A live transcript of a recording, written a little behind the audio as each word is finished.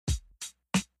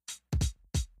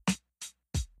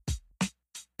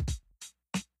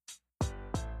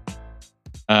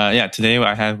Yeah, today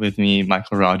I have with me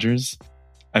Michael Rogers.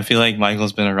 I feel like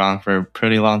Michael's been around for a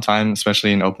pretty long time,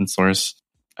 especially in open source.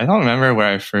 I don't remember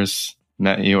where I first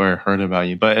met you or heard about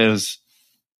you, but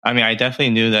I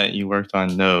definitely knew that you worked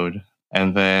on Node,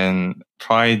 and then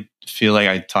probably feel like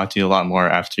I talked to you a lot more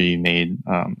after you made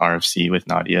RFC with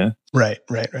Nadia. Right.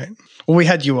 Well, we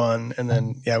had you on, and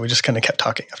then, we just kind of kept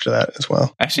talking after that as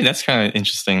well. Actually, that's kind of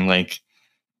interesting. Like,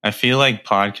 I feel like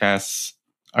podcasts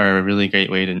are a really great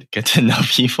way to get to know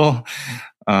people.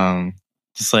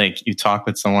 Just like you talk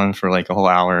with someone for like a whole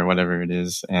hour or whatever it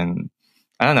is. And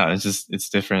I don't know, it's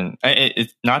different.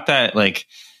 It's not that like,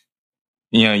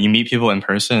 you meet people in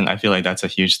person. I feel like that's a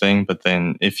huge thing. But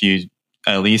then if you're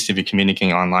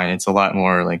communicating online, it's a lot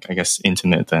more like, I guess,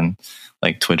 intimate than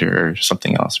like Twitter or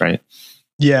something else, right?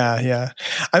 Yeah.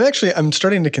 I'm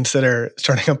starting to consider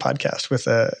starting a podcast with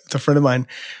a friend of mine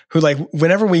who, like,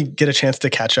 whenever we get a chance to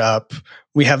catch up,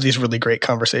 we have these really great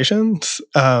conversations.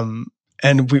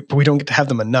 And we don't get to have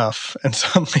them enough. And so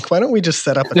I'm like, why don't we just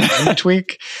set up a time each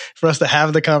week for us to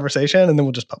have the conversation, and then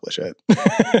we'll just publish it.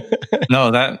 No,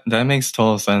 that makes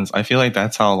total sense. I feel like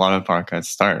that's how a lot of podcasts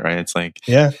start, right? It's like,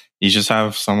 you just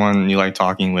have someone you like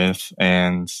talking with,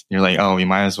 and you're like, oh, we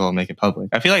might as well make it public.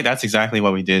 I feel like that's exactly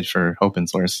what we did for open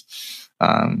source.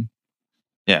 It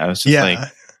was just like,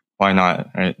 why not?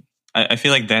 Right? I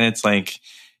feel like then it's like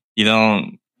you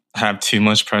don't have too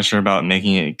much pressure about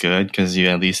making it good because you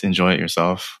at least enjoy it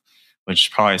yourself, which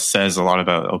probably says a lot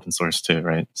about open source too,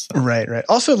 right? So. Right.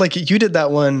 Also, like, you did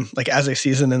that one like as a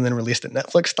season and then released it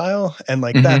Netflix style, and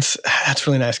like that's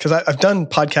really nice because I've done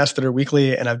podcasts that are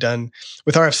weekly, and I've done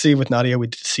with RFC with Nadia, we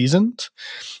did seasons.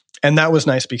 And that was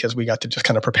nice because we got to just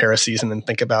kind of prepare a season and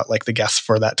think about like the guests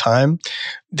for that time.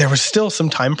 There was still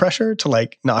some time pressure to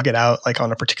like knock it out like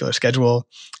on a particular schedule.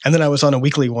 And then I was on a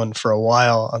weekly one for a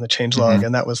while on the changelog,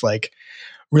 and that was like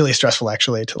really stressful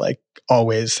actually to like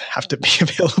always have to be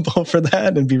available for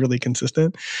that and be really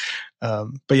consistent.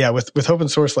 But yeah, with open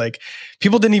source, like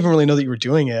people didn't even really know that you were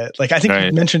doing it. Like I think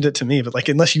you mentioned it to me, but like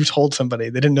unless you told somebody,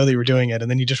 they didn't know they were doing it,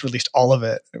 and then you just released all of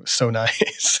it. It was so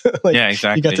nice. Like, yeah,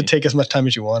 exactly. You got to take as much time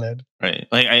as you wanted. Right.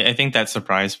 Like I think that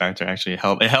surprise factor actually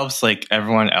helps. It helps like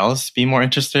everyone else be more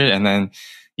interested, and then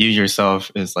you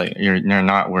yourself is like you're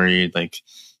not worried. Like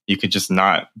you could just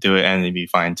not do it and it'd be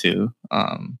fine too.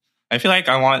 I feel like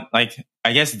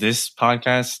I guess this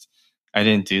podcast, I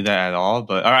didn't do that at all,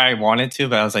 or I wanted to,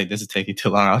 but I was like, this is taking too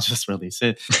long. I'll just release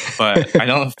it. But I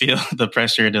don't feel the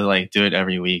pressure to like do it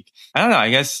every week. I don't know. I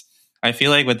guess I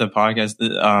feel like with the podcast,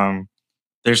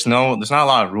 there's not a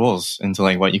lot of rules into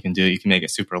like what you can do. You can make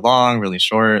it super long, really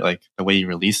short, like the way you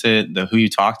release it, who you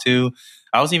talk to.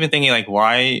 I was even thinking like,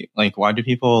 why do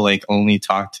people like only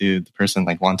talk to the person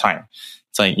like one time?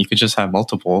 It's like, you could just have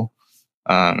multiple.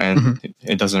 And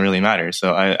it doesn't really matter.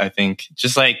 So I think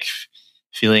just like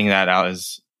feeling that out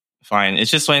is fine.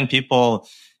 It's just when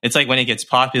it's like when it gets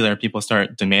popular, people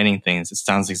start demanding things. It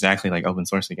sounds exactly like open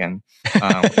source again.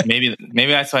 Maybe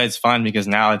that's why it's fun, because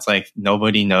now it's like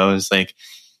nobody knows. Like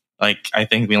I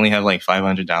think we only have like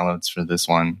 500 downloads for this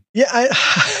one. Yeah,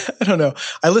 I don't know.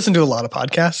 I listen to a lot of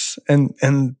podcasts,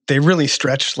 and they really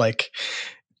stretch like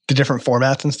the different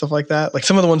formats and stuff like that. Like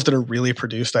some of the ones that are really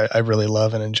produced, I really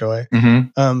love and enjoy.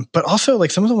 But also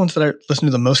like some of the ones that I listen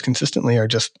to the most consistently are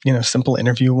just, simple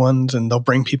interview ones, and they'll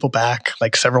bring people back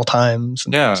like several times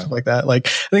and stuff like that. Like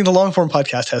I think the long form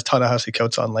podcast has Ta-Nehisi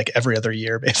Coates on like every other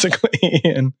year basically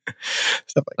and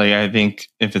stuff like that. I think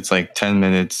if it's like 10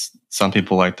 minutes, some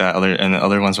people like that, and the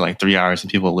other ones are like 3 hours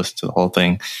and people listen to the whole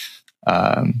thing.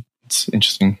 It's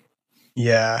interesting.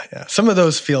 Yeah. Some of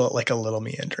those feel like a little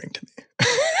meandering to me.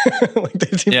 Like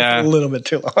they seem a little bit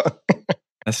too long.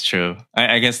 That's true.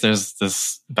 I guess there's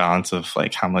this balance of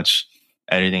like how much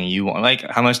editing you want. Like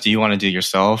how much do you want to do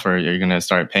yourself, or you're going to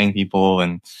start paying people?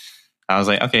 And I was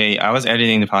like, okay, I was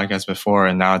editing the podcast before,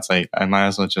 and now it's like I might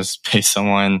as well just pay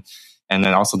someone, and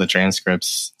then also the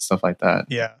transcripts, stuff like that.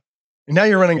 Yeah. Now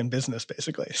you're running a business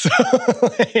basically. So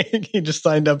like, you just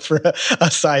signed up for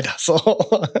a side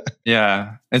hustle.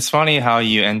 Yeah. It's funny how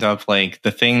you end up like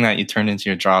the thing that you turn into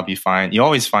your job, you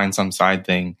always find some side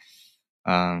thing.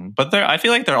 But I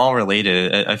feel like they're all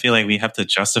related. I feel like we have to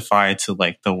justify to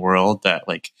like the world that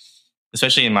like,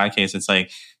 especially in my case, it's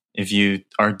like, if you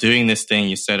are doing this thing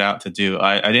you set out to do,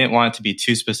 I didn't want it to be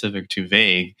too specific, too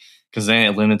vague, because then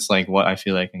it limits like what I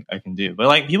feel like I can do. But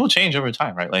like people change over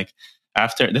time, right? Like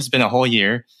after this has been a whole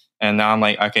year, and now I'm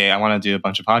like, okay, I want to do a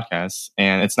bunch of podcasts,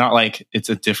 and it's not like it's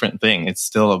a different thing. It's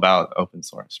still about open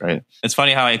source, right? It's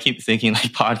funny how I keep thinking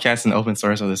like podcasts and open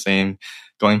source are the same,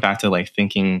 going back to like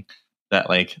thinking that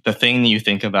like the thing you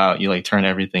think about, you like turn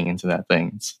everything into that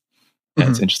thing. It's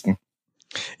interesting.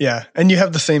 Yeah. And you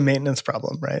have the same maintenance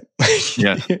problem, right?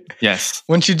 Yeah. Yes.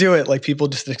 Once you do it, like people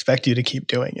just expect you to keep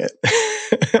doing it.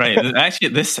 Right. Actually,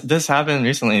 this happened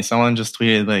recently. Someone just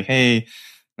tweeted like, "Hey,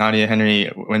 Nadia, Henry,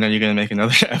 when are you going to make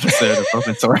another episode of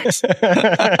open source?"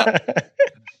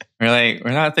 We're like,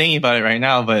 we're not thinking about it right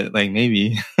now, but like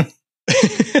maybe.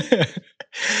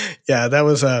 Yeah, that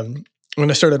was when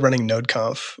I started running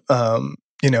NodeConf.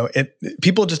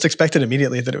 People just expected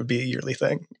immediately that it would be a yearly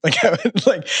thing. Like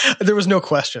there was no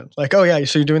question. Like, oh yeah,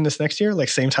 so you're doing this next year, like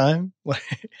same time?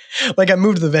 Like I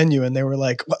moved the venue, and they were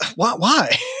like, "What?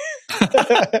 Why?"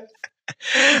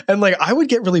 And like I would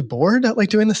get really bored at like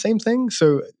doing the same thing.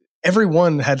 So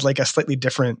everyone had like a slightly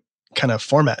different kind of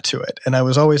format to it, and I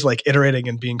was always like iterating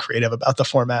and being creative about the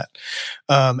format.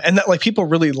 And that like people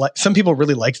really like, some people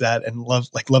really liked that and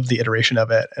loved the iteration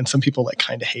of it, and some people like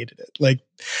kind of hated it. Like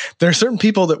there are certain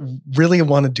people that really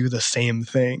want to do the same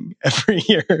thing every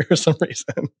year for some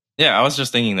reason. Yeah, I was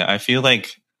just thinking that. I feel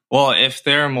like, well, if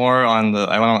they're more on the,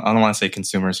 I don't want to say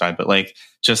consumer side, but like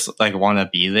just like want to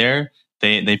be there,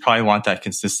 they probably want that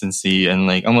consistency and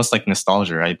like almost like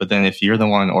nostalgia, right? But then if you're the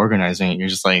one organizing it, you're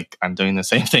just like, I'm doing the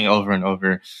same thing over and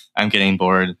over. I'm getting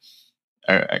bored.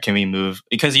 Can we move?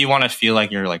 Because you want to feel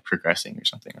like you're like progressing or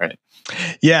something, right?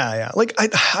 Yeah. Like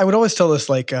I would always tell this,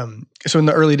 like, so in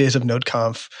the early days of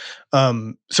NodeConf,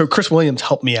 so Chris Williams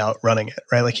helped me out running it,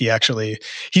 right? Like he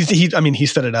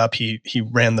set it up. He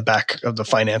ran the back of the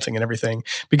financing and everything,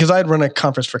 because I had run a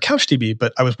conference for CouchDB,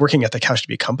 but I was working at the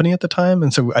CouchDB company at the time.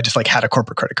 And so I just like had a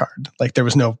corporate credit card. Like there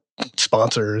was no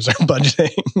sponsors or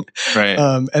budgeting. Right.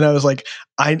 And I was like,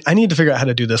 I need to figure out how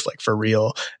to do this like for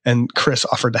real. And Chris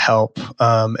offered to help.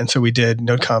 And so we did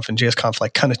NodeConf and JSConf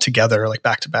like kind of together, like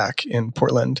back to back in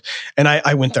Portland. And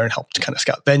I went there and helped kind of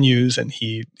scout venues, and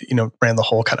he, ran the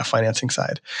whole kind of financing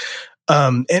side.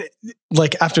 And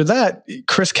like after that,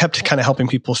 Chris kept kind of helping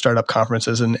people start up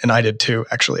conferences, and I did too,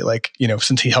 actually. Like,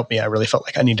 since he helped me, I really felt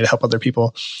like I needed to help other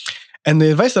people. And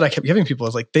the advice that I kept giving people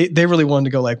is like, they really wanted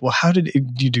to go like, well, how did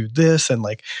you do this? And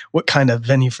like, what kind of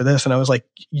venue for this? And I was like,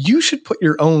 you should put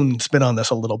your own spin on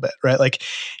this a little bit, right? Like,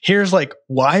 here's like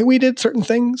why we did certain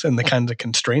things and the kinds of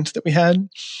constraints that we had.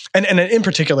 And in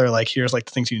particular, like, here's like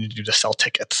the things you need to do to sell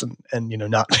tickets and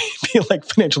not be like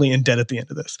financially in debt at the end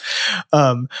of this.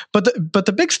 But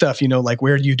the big stuff, like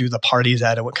where do you do the parties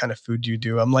at and what kind of food do you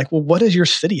do? I'm like, well, what does your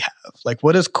city have? Like,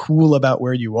 what is cool about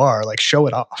where you are? Like, show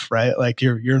it off, right? Like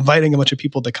you're inviting a bunch of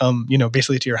people to come,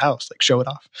 basically to your house, like show it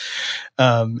off.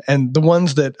 And the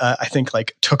ones that I think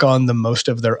like took on the most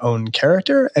of their own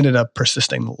character ended up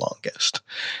persisting the longest.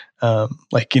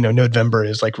 November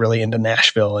is like really into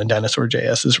Nashville, and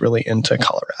Dinosaur.js is really into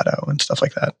Colorado and stuff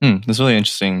like that. That's really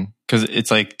interesting, because it's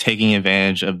like taking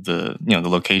advantage of the, the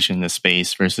location, the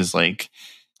space, versus like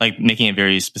making it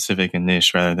very specific and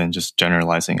niche rather than just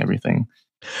generalizing everything.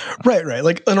 Right.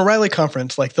 Like an O'Reilly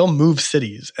conference, like they'll move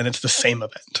cities and it's the same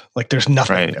event. Like there's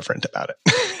nothing different about it.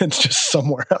 It's just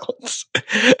somewhere else.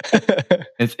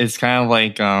 It's kind of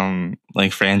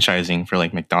like franchising for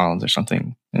like McDonald's or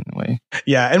something in a way.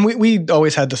 Yeah. And we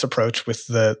always had this approach with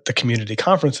the community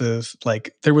conferences.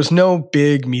 Like there was no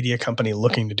big media company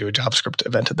looking to do a JavaScript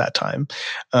event at that time.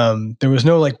 There was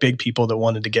no like big people that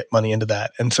wanted to get money into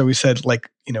that. And so we said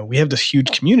like, we have this huge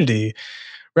community.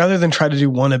 Rather than try to do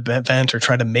one event or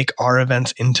try to make our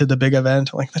events into the big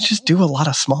event, like let's just do a lot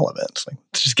of small events. Like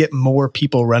let's just get more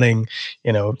people running,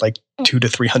 like 200 to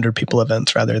 300 people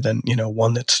events rather than,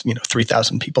 one that's,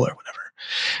 3,000 people or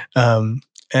whatever.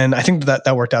 And I think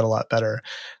that worked out a lot better.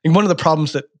 And one of the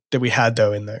problems that we had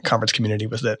though in the conference community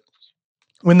was that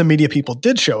when the media people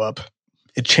did show up,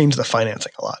 it changed the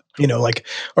financing a lot. Like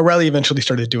O'Reilly eventually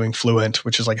started doing Fluent,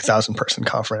 which is like 1,000-person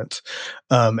conference.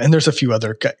 And there's a few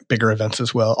other bigger events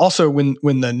as well. Also, when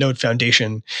the Node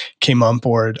Foundation came on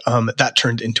board, that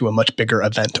turned into a much bigger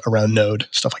event around Node,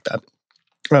 stuff like that.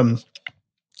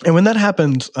 And when that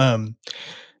happens,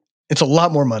 it's a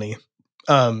lot more money.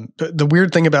 The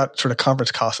weird thing about sort of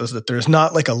conference costs is that there's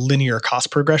not like a linear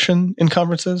cost progression in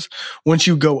conferences. Once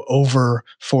you go over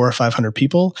 400 or 500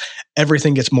 people,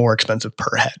 everything gets more expensive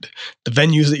per head. The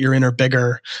venues that you're in are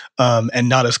bigger and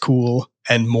not as cool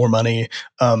and more money.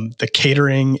 The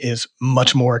catering is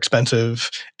much more expensive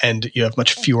and you have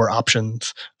much fewer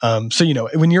options. So,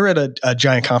 when you're at a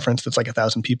giant conference that's like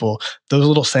 1,000 people, those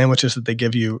little sandwiches that they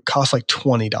give you cost like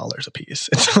 $20 a piece.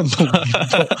 It's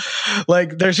unbelievable.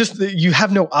 Like there's just, you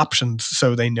have no options.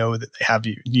 So they know that they have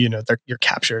you, you're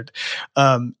captured.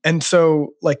 And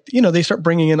so like, they start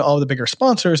bringing in all the bigger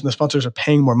sponsors, and the sponsors are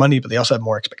paying more money, but they also have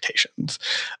more expectations.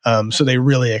 So they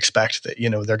really expect that,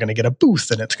 they're going to get a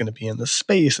booth and it's going to be in the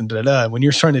space and when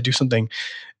you're trying to do something,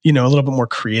 a little bit more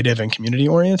creative and community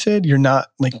oriented, you're not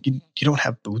like, you don't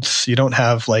have booths, you don't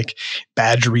have like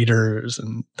badge readers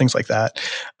and things like that.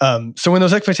 So when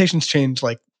those expectations change,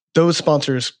 like those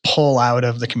sponsors pull out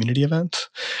of the community event.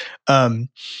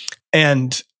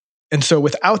 And so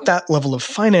without that level of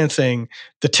financing,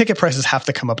 the ticket prices have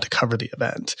to come up to cover the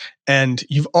event. And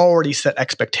you've already set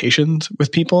expectations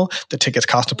with people. The tickets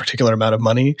cost a particular amount of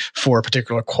money for a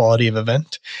particular quality of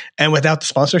event. And without the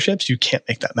sponsorships, you can't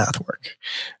make that math work.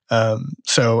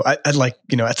 So I'd like,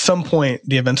 at some point,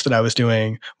 the events that I was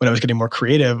doing when I was getting more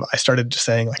creative, I started just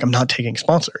saying like, I'm not taking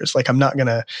sponsors. Like I'm not going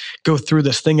to go through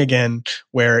this thing again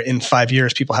where in 5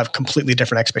 years, people have completely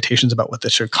different expectations about what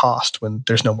this should cost when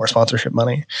there's no more sponsorship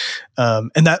money.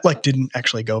 And that like didn't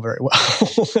actually go very well,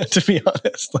 to be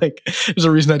honest. Like there's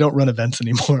a reason I don't run events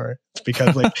anymore. It's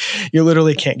because like you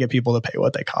literally can't get people to pay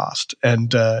what they cost,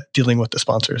 and dealing with the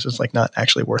sponsors is like not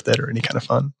actually worth it or any kind of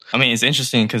fun. I mean, it's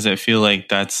interesting because I feel like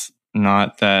that's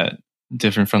not that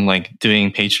different from like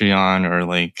doing Patreon or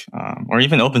like or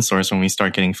even open source when we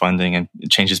start getting funding, and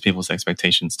it changes people's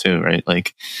expectations too, right?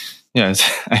 Like, yeah,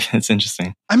 it's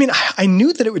interesting. I mean, I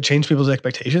knew that it would change people's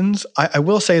expectations. I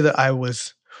will say that I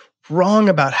was wrong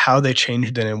about how they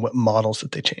changed it and what models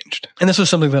that they changed. And this was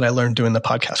something that I learned doing the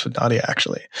podcast with Nadia,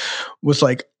 actually, was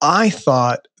like, I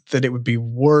thought that it would be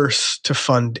worse to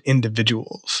fund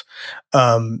individuals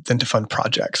than to fund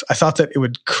projects. I thought that it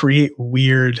would create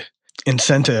weird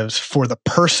incentives for the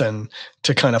person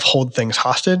to kind of hold things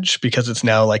hostage because it's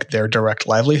now like their direct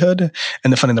livelihood,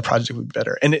 and the funding the project would be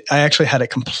better. And I actually had it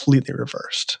completely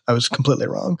reversed. I was completely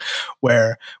wrong,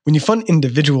 where when you fund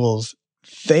individuals,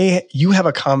 you have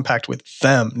a compact with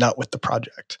them, not with the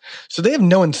project. So they have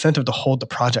no incentive to hold the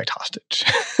project hostage.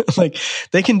 Like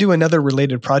they can do another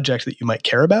related project that you might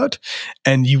care about,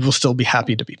 and you will still be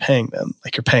happy to be paying them.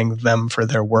 Like you're paying them for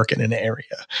their work in an area.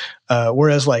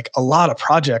 Whereas like a lot of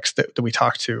projects that we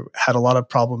talked to had a lot of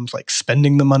problems like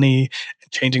spending the money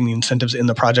and changing the incentives in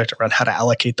the project around how to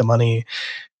allocate the money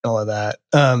and all of that.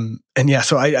 And yeah,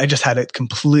 so I just had it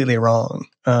completely wrong.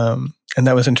 And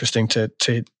that was interesting to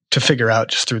figure out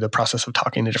just through the process of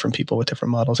talking to different people with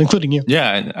different models, including you.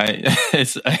 Yeah,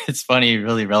 it's funny,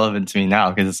 really relevant to me now,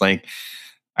 because it's like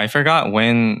I forgot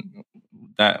when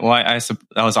that. Well, that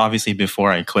was obviously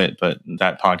before I quit, but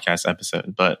that podcast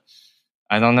episode. But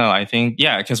I don't know. I think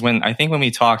because when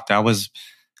we talked, I was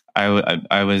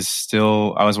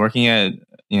working at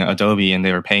Adobe, and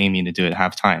they were paying me to do it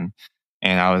half time,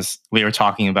 and we were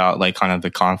talking about like kind of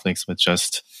the conflicts with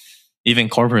just even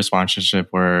corporate sponsorship,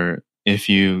 where if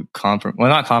you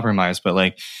not compromise, but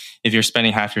like if you're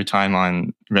spending half your time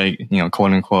on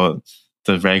quote unquote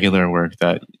the regular work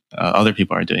that other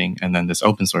people are doing, and then this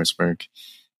open source work,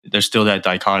 there's still that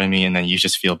dichotomy, and then you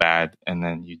just feel bad, and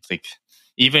then you like,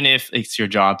 even if it's your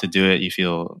job to do it, you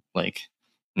feel like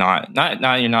not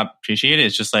you're not appreciated.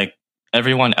 It's just like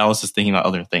everyone else is thinking about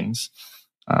other things,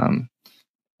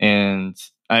 and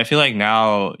I feel like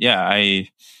now, I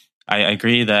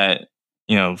agree that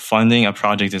funding a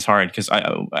project is hard, because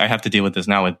I have to deal with this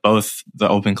now with both the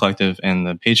Open Collective and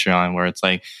the Patreon, where it's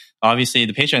like, obviously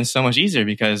the Patreon is so much easier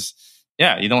because,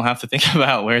 you don't have to think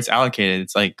about where it's allocated.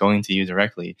 It's like going to you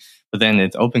directly. But then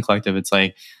it's Open Collective, it's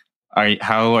like,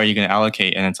 how are you going to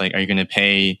allocate? And it's like, are you going to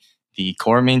pay the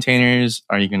core maintainers?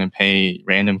 Are you going to pay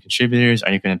random contributors?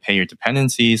 Are you going to pay your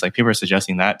dependencies? Like people are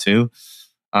suggesting that too.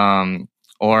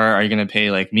 Or are you going to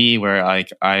pay like me, where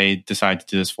like I decide to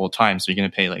do this full time? So you're going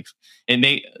to pay like,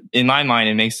 in my mind,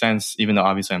 it makes sense, even though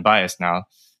obviously I'm biased now,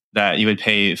 that you would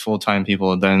pay full-time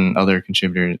people, then other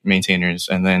contributors, maintainers,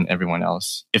 and then everyone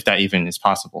else, if that even is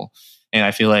possible. And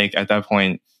I feel like at that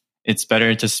point, it's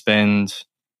better to spend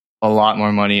a lot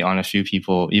more money on a few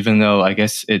people, even though I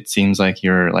guess it seems like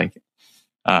you're like,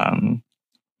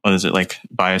 like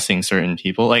biasing certain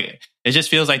people. Like it just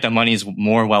feels like the money is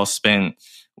more well spent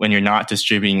when you're not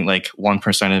distributing like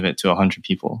 1% of it to 100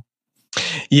 people.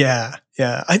 Yeah.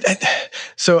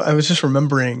 So I was just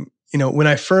remembering, when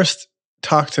I first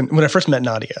met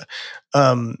Nadia,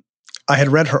 I had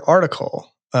read her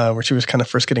article where she was kind of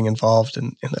first getting involved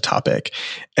in the topic,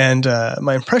 and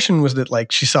my impression was that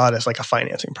like she saw it as like a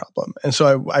financing problem, and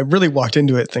so I really walked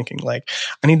into it thinking like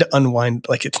I need to unwind,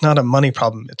 like it's not a money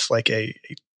problem, it's like a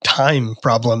time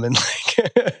problem, and like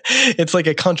it's like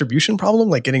a contribution problem,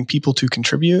 like getting people to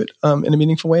contribute in a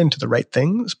meaningful way and to the right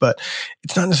things, but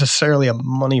it's not necessarily a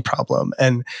money problem.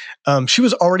 And she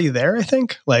was already there, I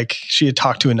think. Like she had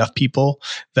talked to enough people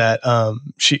that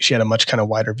she had a much kind of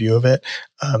wider view of it.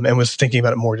 and was thinking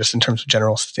about it more just in terms of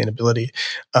general sustainability.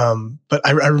 But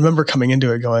I remember coming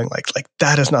into it going like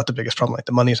that is not the biggest problem. Like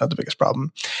the money is not the biggest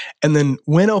problem. And then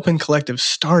when Open Collective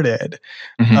started,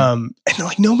 and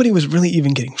like nobody was really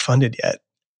even getting funded yet.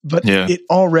 But it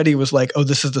already was like, oh,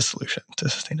 this is the solution to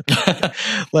sustainability.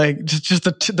 Like just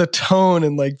the tone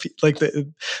and like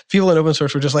the people in open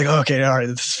source were just like, oh, okay, all right,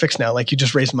 this is fixed now. Like you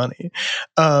just raise money.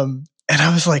 And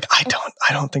I was like, I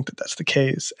don't think that that's the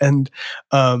case. And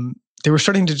they were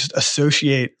starting to just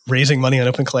associate raising money on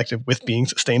Open Collective with being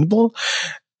sustainable.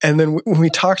 And then when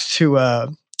we talked to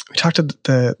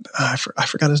the I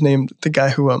forgot his name, the guy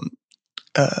who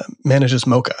manages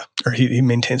Mocha, or he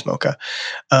maintains Mocha.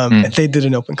 And they did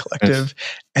an Open Collective,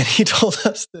 and he told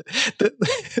us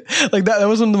that like that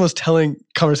was one of the most telling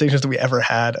conversations that we ever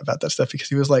had about that stuff, because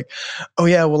he was like, oh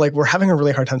yeah, well, like we're having a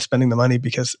really hard time spending the money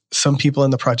because some people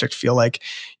in the project feel like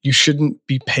you shouldn't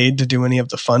be paid to do any of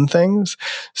the fun things.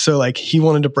 So like he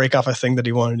wanted to break off a thing that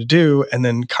he wanted to do and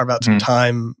then carve out some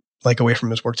time like away from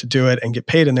his work to do it and get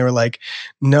paid. And they were like,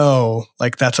 no,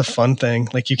 like that's a fun thing.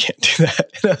 Like you can't do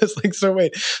that. And I was like, so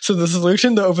wait, so the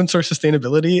solution to open source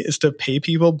sustainability is to pay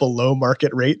people below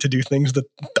market rate to do things that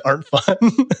aren't fun?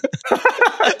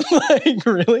 Like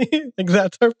really? Like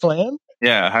that's our plan?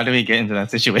 Yeah. How do we get into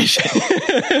that situation?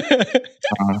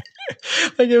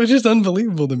 Like it was just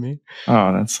unbelievable to me.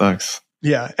 Oh, that sucks.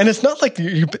 Yeah, and it's not like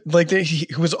you like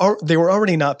they were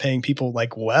already not paying people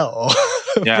like well.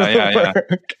 Yeah.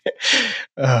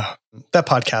 That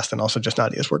podcast and also just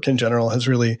Nadia's work in general has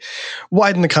really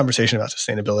widened the conversation about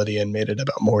sustainability and made it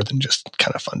about more than just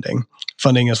kind of funding.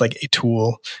 Funding is like a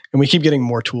tool, and we keep getting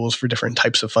more tools for different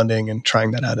types of funding, and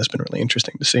trying that out has been really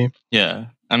interesting to see. Yeah,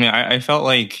 I mean, I felt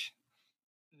like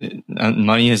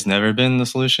money has never been the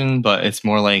solution, but it's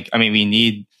more like, I mean, we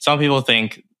need. Some people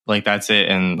think like that's it,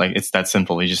 and like it's that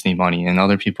simple. We just need money, and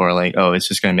other people are like, oh, it's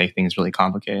just going to make things really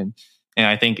complicated. And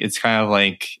I think it's kind of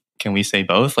like, can we say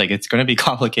both? Like it's going to be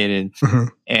complicated,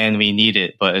 and we need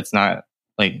it, but it's not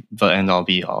like the end all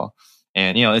be all.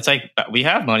 And you know, it's like we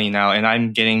have money now, and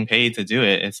I'm getting paid to do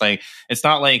it. It's like it's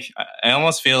not like I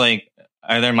almost feel like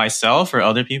either myself or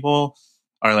other people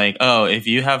are like, oh, if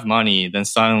you have money, then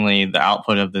suddenly the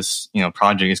output of this, you know,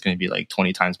 project is going to be like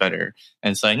 20 times better.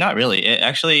 And it's like, not really. It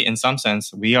actually, in some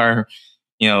sense, we are,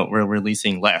 you know, we're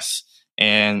releasing less.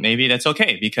 And maybe that's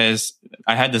okay, because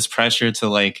I had this pressure to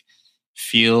like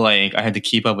feel like I had to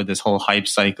keep up with this whole hype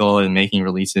cycle and making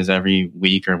releases every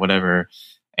week or whatever.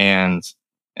 And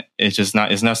it's just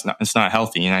not, it's not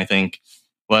healthy. And I think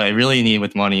what I really need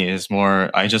with money is more,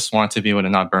 I just want to be able to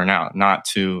not burn out, not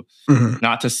to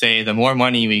say the more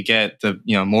money we get, the,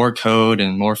 you know, more code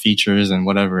and more features and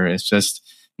whatever. It's just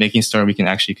making sure we can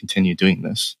actually continue doing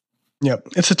this. Yep.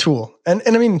 It's a tool. And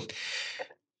I mean,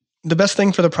 the best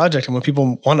thing for the project and what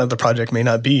people want of the project may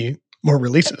not be more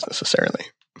releases necessarily.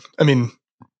 I mean,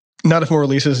 not if more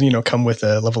releases, you know, come with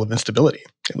a level of instability,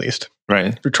 at least.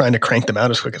 Right. We're trying to crank them out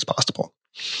as quick as possible.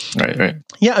 Right.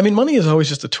 Yeah, I mean, money is always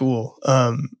just a tool.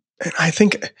 And I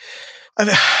think,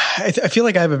 I feel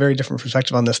like I have a very different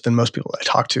perspective on this than most people I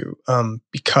talk to,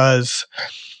 because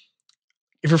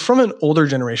if you're from an older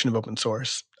generation of open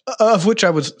source, of which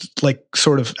I was like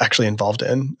sort of actually involved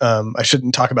in, I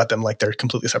shouldn't talk about them like they're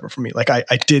completely separate from me. Like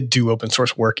I did do open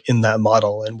source work in that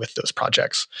model and with those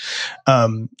projects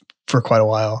for quite a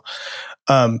while.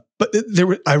 But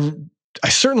I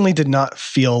certainly did not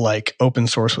feel like open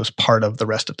source was part of the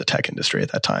rest of the tech industry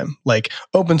at that time. Like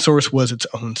open source was its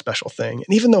own special thing.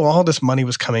 And even though all this money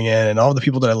was coming in and all the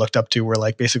people that I looked up to were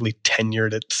like basically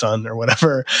tenured at Sun or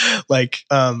whatever, like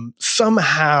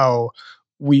somehow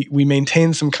we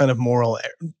maintained some kind of moral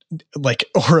like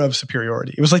aura of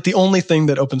superiority. It was like the only thing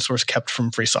that open source kept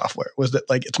from free software was that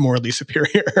like it's morally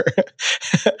superior.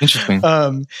 Interesting.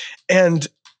 And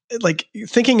like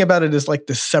thinking about it as like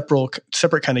this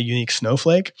separate kind of unique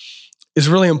snowflake is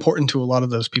really important to a lot of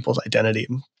those people's identity.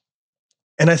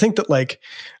 And I think that like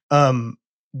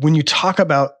when you talk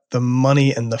about the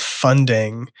money and the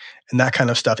funding and that kind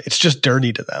of stuff, it's just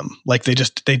dirty to them. Like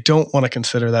they don't want to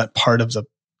consider that part of the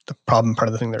problem, part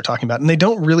of the thing they're talking about. And they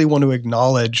don't really want to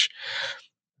acknowledge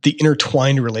the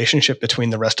intertwined relationship between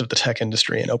the rest of the tech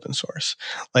industry and open source.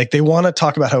 Like they want to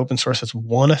talk about how open source has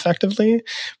won effectively,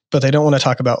 but they don't want to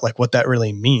talk about like what that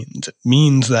really means. It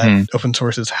means that open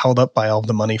source is held up by all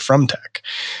the money from tech.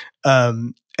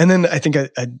 And then I think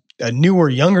a newer,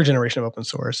 younger generation of open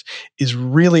source is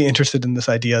really interested in this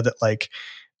idea that like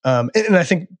And I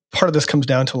think part of this comes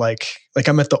down to like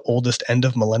I'm at the oldest end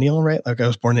of millennial, right? Like I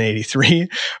was born in '83,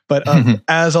 but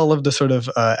as all of the sort of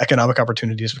economic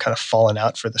opportunities have kind of fallen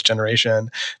out for this generation,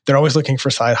 they're always looking for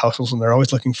side hustles, and they're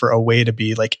always looking for a way to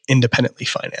be like independently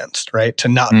financed, right? To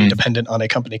not be dependent on a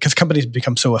company, because companies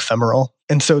become so ephemeral.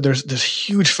 And so there's this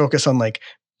huge focus on like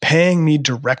paying me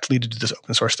directly to do this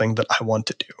open source thing that I want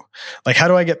to do. Like, how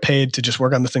do I get paid to just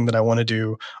work on the thing that I want to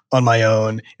do on my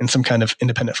own in some kind of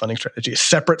independent funding strategy,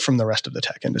 separate from the rest of the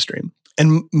tech industry?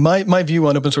 And my view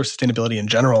on open source sustainability in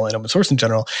general and open source in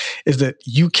general is that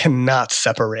you cannot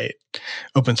separate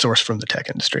open source from the tech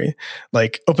industry.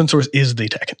 Like, open source is the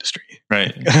tech industry.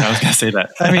 Right. I was going to say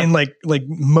that. I mean, like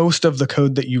most of the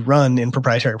code that you run in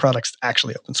proprietary products is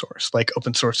actually open source. Like,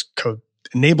 open source code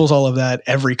enables all of that.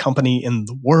 Every company in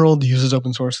the world uses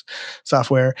open source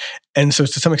software. And so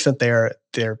to some extent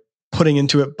they're putting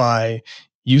into it by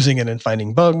using it and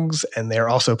finding bugs. And they're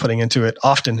also putting into it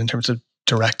often in terms of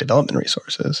direct development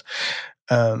resources.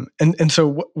 And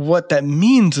so what that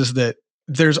means is that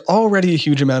there's already a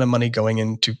huge amount of money going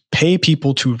in to pay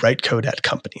people to write code at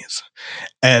companies.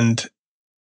 And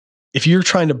if you're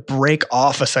trying to break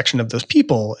off a section of those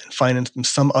people and finance them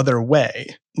some other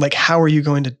way, like, how are you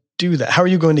going to do that? How are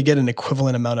you going to get an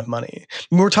equivalent amount of money?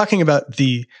 We're talking about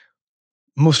the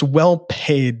most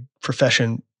well-paid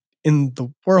profession in the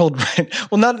world, right?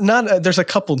 Well, not. There's a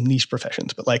couple niche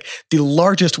professions, but like the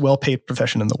largest well-paid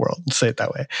profession in the world. Let's say it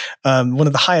that way. One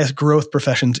of the highest growth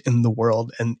professions in the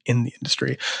world and in the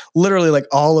industry. Literally, like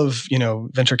all of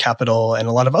venture capital and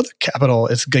a lot of other capital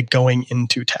is going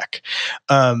into tech,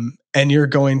 and you're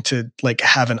going to like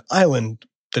have an island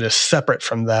that is separate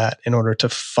from that in order to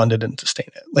fund it and sustain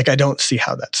it. Like, I don't see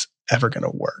how that's ever going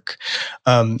to work.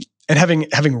 And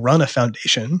having run a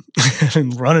foundation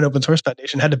and run an open source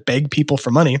foundation, had to beg people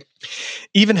for money,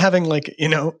 even having like,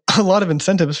 a lot of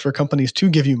incentives for companies to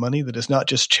give you money that is not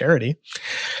just charity.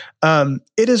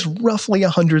 It is roughly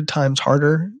 100 times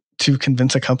harder to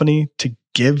convince a company to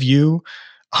give you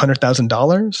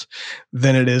 $100,000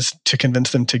 than it is to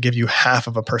convince them to give you half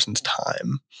of a person's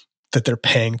time that they're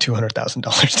paying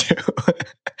 $200,000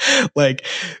 to. Like,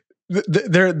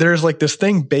 there's like this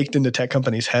thing baked into tech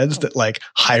companies' heads that like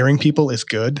hiring people is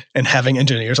good and having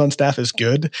engineers on staff is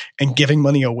good and giving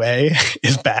money away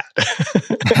is bad.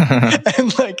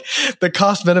 And like the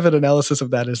cost benefit analysis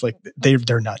of that is like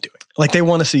they're not doing it. Like, they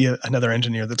want to see another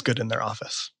engineer that's good in their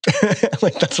office.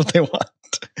 Like, that's what they want.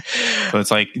 So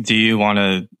it's like, do you want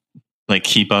to like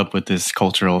keep up with this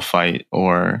cultural fight,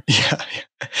 or yeah.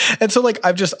 And so like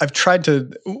what I've tried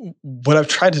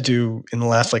to do in the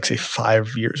last like say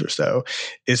 5 years or so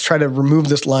is try to remove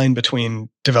this line between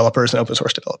developers and open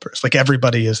source developers. Like,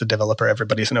 everybody is a developer,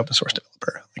 everybody's an open source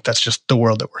developer. Like, that's just the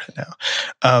world that we're in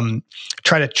now.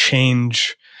 Try to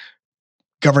change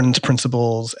governance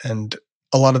principles and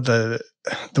a lot of the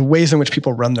ways in which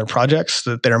people run their projects,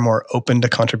 so that they're more open to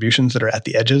contributions that are at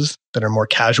the edges, that are more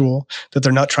casual, that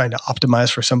they're not trying to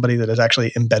optimize for somebody that is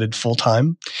actually embedded full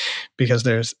time, because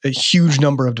there's a huge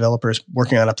number of developers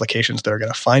working on applications that are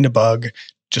going to find a bug,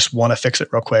 just want to fix it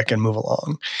real quick and move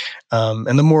along.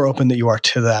 And the more open that you are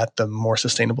to that, the more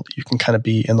sustainable that you can kind of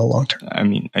be in the long term. I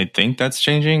mean, I think that's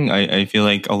changing. I feel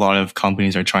like a lot of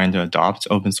companies are trying to adopt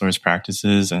open source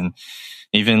practices, and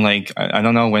even like, I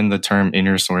don't know when the term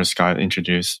inner source got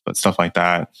introduced, but stuff like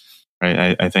that,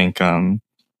 right? I think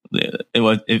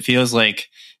it feels like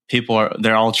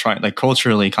they're all trying, like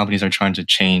culturally, companies are trying to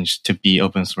change to be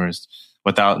open source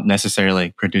without necessarily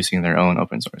like producing their own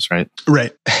open source, right?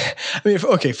 Right. I mean,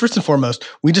 okay, first and foremost,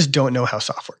 we just don't know how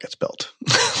software gets built.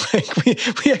 Like,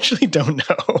 we actually don't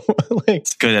know. Like,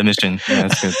 it's good admission. Yeah,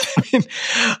 that's good.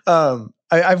 I mean,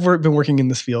 I've been working in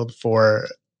this field for,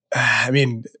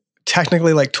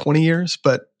 technically like 20 years,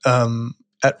 but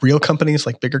at real companies,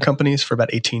 like bigger companies, for about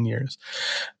 18 years.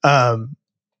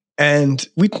 And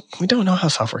we don't know how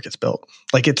software gets built.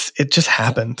 Like, it just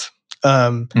happens. I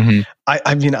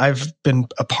mean, I've been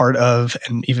a part of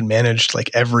and even managed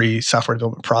like every software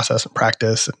development process and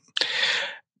practice. And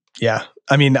yeah,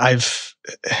 I mean,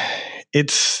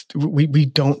 we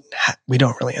don't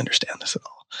really understand this at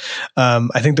all.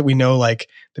 I think that we know like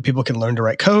that people can learn to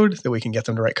write code, that we can get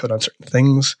them to write code on certain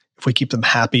things. If we keep them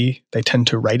happy, they tend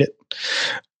to write it.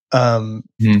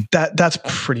 That's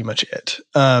pretty much it.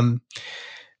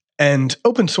 And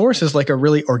open source is like a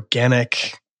really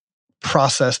organic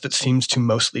process that seems to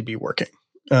mostly be working.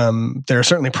 There are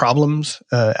certainly problems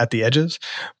at the edges,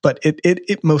 but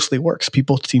it mostly works.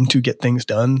 People seem to get things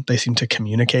done. They seem to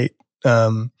communicate.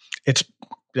 It's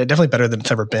definitely better than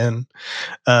it's ever been.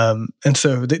 And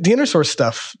so the inner source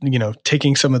stuff,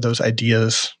 taking some of those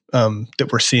ideas that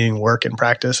we're seeing work in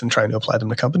practice and trying to apply them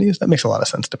to companies, that makes a lot of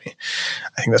sense to me.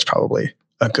 I think that's probably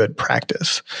a good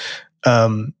practice.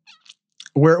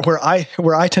 Where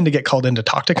I tend to get called in to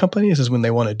talk to companies is when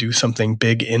they want to do something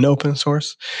big in open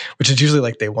source, which is usually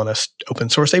like they want to open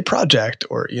source a project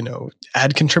or,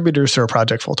 add contributors to a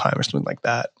project full time or something like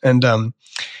that. And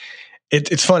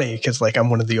it's funny because like I'm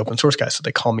one of the open source guys, so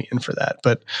they call me in for that.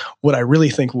 But what I really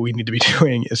think we need to be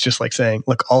doing is just like saying,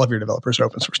 look, all of your developers are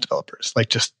open source developers. Like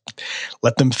just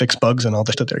let them fix bugs and all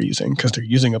the stuff they're using because they're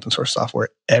using open source software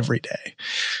every day.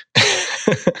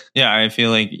 Yeah, I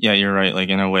feel like, you're right. Like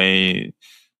in a way,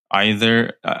 I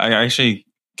actually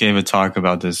gave a talk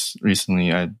about this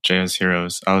recently at JS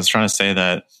Heroes. I was trying to say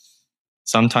that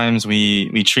sometimes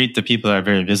we treat the people that are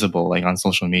very visible, like on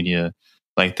social media,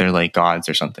 like they're like gods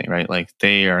or something, right? Like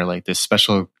they are like this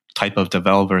special type of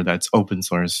developer that's open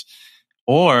source,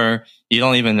 or you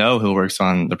don't even know who works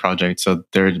on the project. So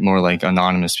they're more like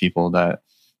anonymous people that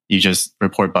you just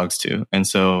report bugs to. And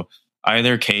so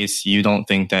either case, you don't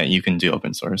think that you can do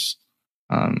open source.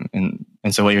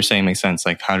 And so what you're saying makes sense.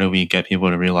 Like, how do we get people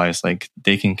to realize like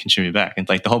they can contribute back? And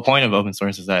like the whole point of open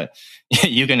source is that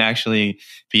you can actually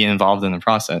be involved in the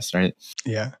process, right?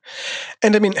 Yeah.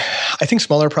 And I mean, I think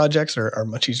smaller projects are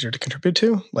much easier to contribute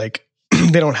to. Like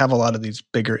they don't have a lot of these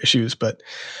bigger issues, but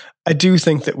I do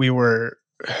think that we're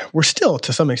still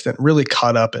to some extent really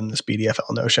caught up in this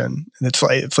BDFL notion. And it's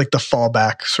like the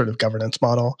fallback sort of governance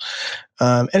model.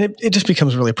 And it just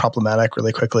becomes really problematic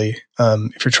really quickly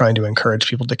if you're trying to encourage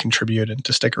people to contribute and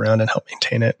to stick around and help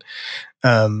maintain it.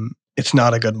 It's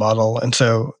not a good model. And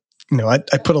so,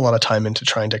 I put a lot of time into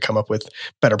trying to come up with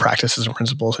better practices and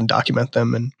principles and document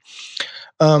them. And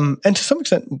to some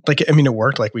extent, it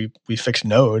worked. Like we fixed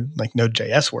Node, like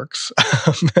Node.js works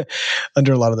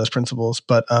under a lot of those principles.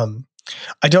 But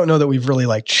I don't know that we've really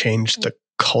like changed the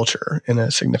culture in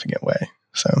a significant way.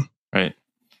 So right.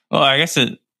 Well, I guess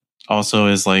it also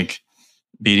is like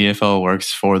BDFL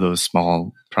works for those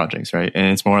small projects, right?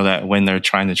 And it's more that when they're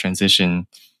trying to transition,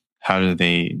 how do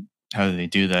they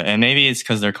do that? And maybe it's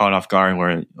because they're caught off guard,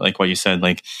 where like what you said,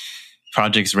 like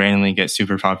projects randomly get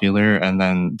super popular, and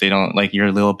then they don't, like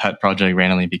your little pet project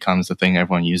randomly becomes the thing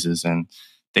everyone uses, and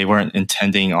they weren't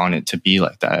intending on it to be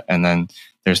like that. And then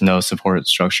there's no support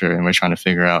structure, and we're trying to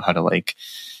figure out how to like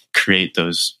create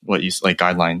those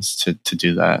guidelines to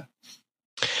do that.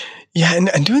 Yeah,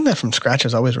 and doing that from scratch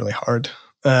is always really hard.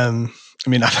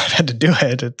 I've had to do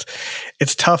it.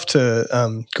 It's tough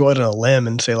to go out on a limb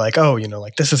and say like, oh,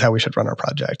 like this is how we should run our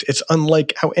project. It's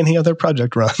unlike how any other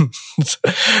project runs.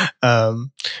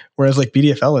 Whereas like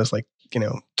BDFL is like,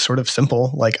 sort of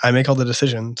simple. Like I make all the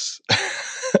decisions.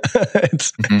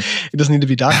 It doesn't need to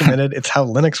be documented. It's how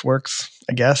Linux works,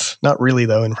 I guess. Not really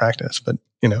though in practice, but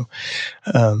it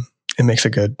makes a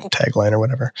good tagline or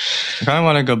whatever. I kind of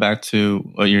want to go back to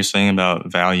what you're saying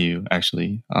about value,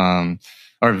 actually,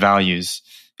 or values.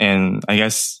 And I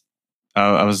guess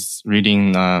I was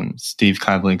reading Steve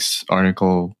Kablik's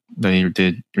article that he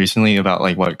did recently about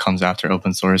like what comes after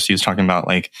open source. He was talking about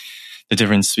like the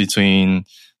difference between,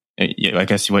 I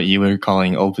guess, what you were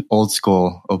calling old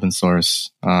school open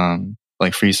source,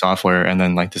 like free software, and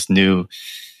then like this new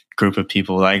group of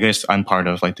people. I guess I'm part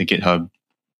of like the GitHub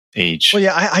age. Well,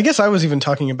 yeah, I guess I was even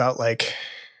talking about like,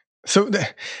 so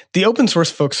the open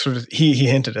source folks sort of, he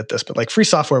hinted at this, but like free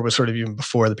software was sort of even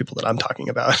before the people that I'm talking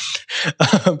about.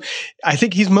 I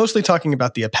think he's mostly talking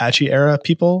about the Apache era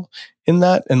people in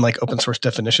that, and like open source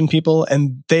definition people.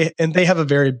 And they have a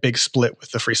very big split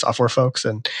with the free software folks.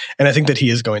 And I think that he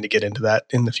is going to get into that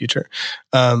in the future.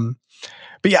 But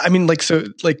yeah,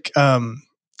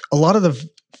 a lot of the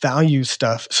value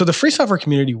stuff. So the free software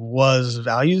community was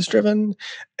values driven.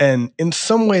 And in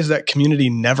some ways that community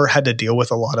never had to deal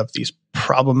with a lot of these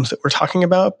problems that we're talking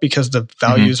about because the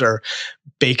values are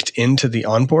baked into the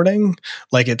onboarding.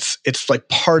 Like it's like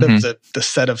part of the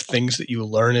set of things that you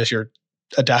learn as you're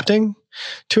adapting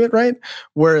to it, right?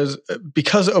 Whereas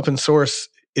because open source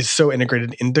is so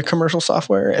integrated into commercial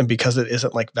software and because it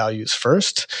isn't like values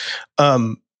first,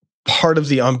 part of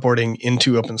the onboarding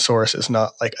into open source is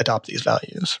not like adopt these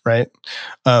values, right?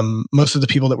 Most of the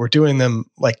people that were doing them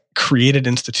like created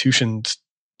institutions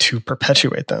to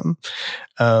perpetuate them.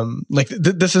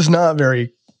 This is not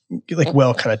very like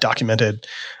well kind of documented,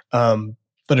 but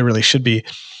it really should be.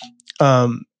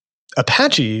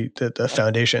 Apache, the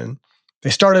foundation, they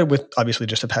started with obviously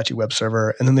just Apache Web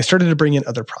Server, and then they started to bring in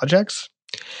other projects.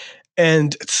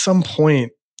 And at some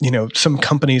point, some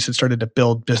companies had started to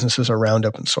build businesses around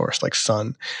open source, like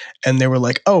Sun. And they were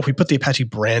like, oh, if we put the Apache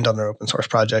brand on our open source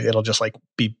project, it'll just like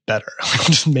be better. We'll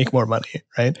just make more money,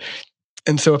 right?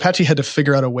 And so Apache had to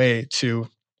figure out a way to,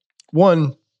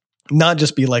 one, not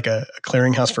just be like a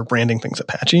clearinghouse for branding things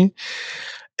Apache.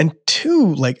 And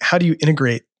two, like, how do you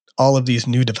integrate all of these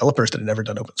new developers that had never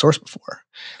done open source before?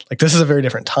 Like, this is a very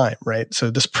different time, right? So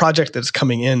this project that's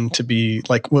coming in to be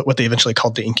like what they eventually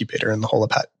called the incubator and the whole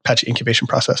Apache incubation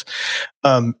process.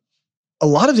 A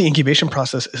lot of the incubation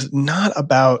process is not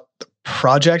about the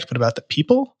project, but about the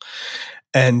people.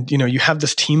 And, you have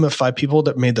this team of 5 people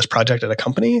that made this project at a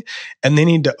company, and they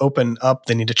need to open up.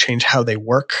 They need to change how they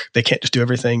work. They can't just do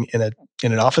everything in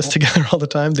an office together all the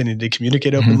time. They need to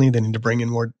communicate openly. They need to bring in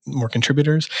more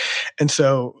contributors. And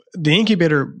so the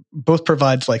incubator both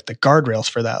provides like the guardrails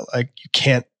for that. Like, you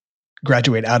can't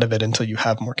graduate out of it until you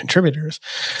have more contributors.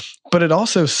 But it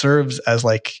also serves as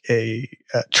like a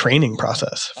training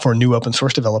process for new open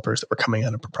source developers that were coming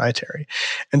out of proprietary.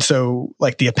 And so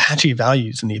like the Apache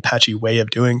values and the Apache way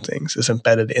of doing things is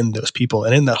embedded in those people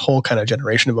and in that whole kind of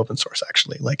generation of open source,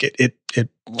 actually. Like it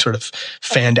sort of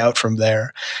fanned out from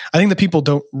there. I think that people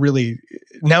don't really,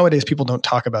 nowadays people don't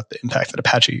talk about the impact that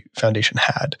Apache Foundation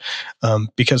had,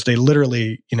 because they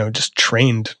literally, just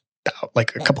trained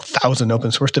like a couple thousand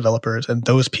open source developers, and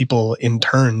those people in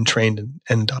turn trained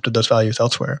and adopted those values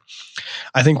elsewhere.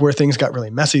 I think where things got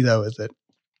really messy, though, is that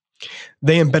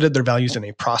they embedded their values in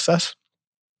a process.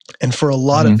 And for a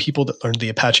lot of people that learned the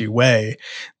Apache way,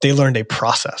 they learned a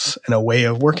process and a way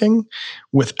of working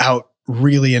without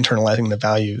really internalizing the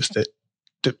values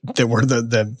that were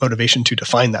the motivation to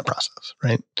define that process,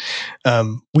 right?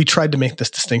 We tried to make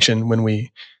this distinction when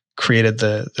we created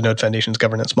the Node Foundation's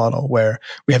governance model, where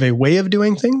we have a way of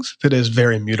doing things that is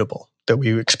very mutable, that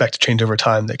we expect to change over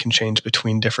time, that can change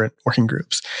between different working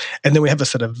groups. And then we have a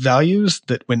set of values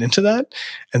that went into that,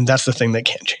 and that's the thing that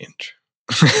can't change.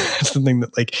 It's the thing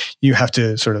that like you have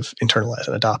to sort of internalize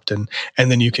and adopt, and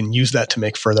then you can use that to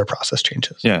make further process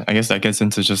changes. Yeah, I guess that gets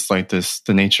into just like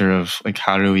the nature of like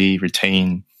how do we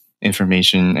retain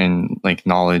information and like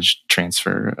knowledge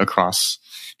transfer across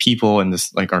people and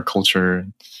this like our culture,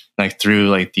 like through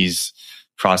like these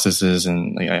processes.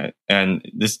 And like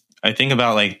I think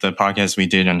about like the podcast we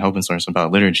did on open source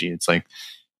about liturgy. It's like,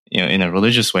 in a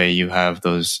religious way, you have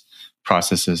those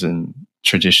processes and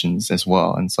traditions as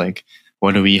well. And it's like,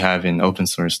 what do we have in open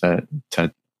source that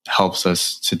helps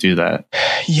us to do that?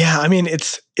 Yeah, I mean,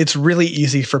 it's really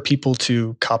easy for people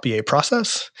to copy a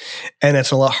process, and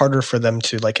it's a lot harder for them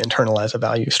to like internalize a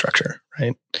value structure,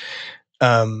 right?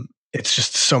 It's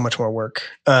just so much more work.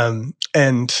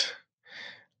 And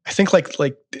I think like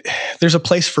there's a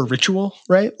place for ritual,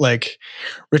 right? Like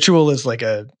ritual is like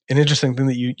an interesting thing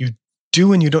that you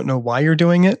do and you don't know why you're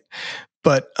doing it,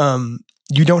 but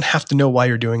you don't have to know why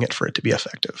you're doing it for it to be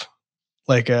effective.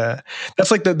 Like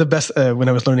that's like the best when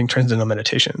I was learning transcendental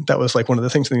meditation. That was like one of the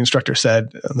things the instructor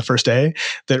said on the first day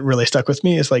that really stuck with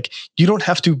me is like, you don't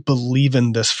have to believe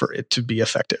in this for it to be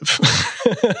effective.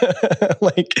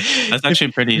 Like that's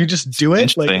actually pretty. You just do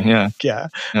it. Like yeah.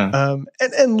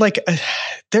 And like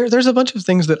there's a bunch of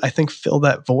things that I think fill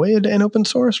that void in open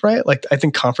source, right? Like I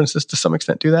think conferences to some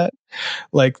extent do that.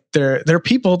 Like there are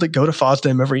people that go to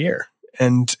FOSDEM every year.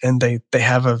 And they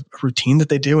have a routine that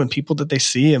they do, and people that they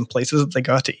see, and places that they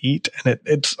go out to eat, and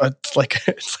it's like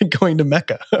going to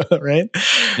Mecca, right?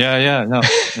 Yeah,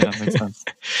 makes sense.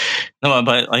 No,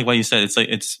 but like what you said, it's like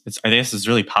it's I guess it's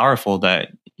really powerful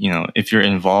that if you're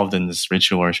involved in this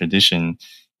ritual or tradition,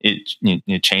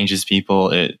 it changes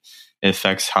people, it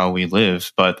affects how we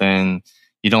live, but then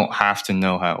you don't have to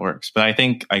know how it works. But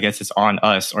I guess it's on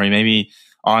us, or maybe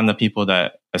on the people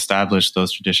that established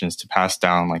those traditions, to pass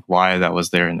down like why that was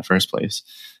there in the first place.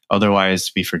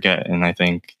 Otherwise we forget. And I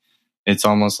think it's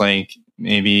almost like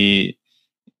maybe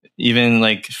even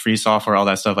like free software, all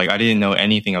that stuff, like I didn't know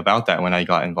anything about that when I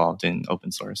got involved in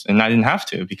open source, and I didn't have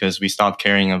to, because we stopped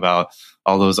caring about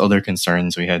all those other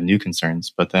concerns. We had new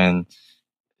concerns. But then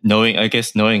knowing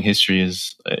history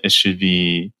it should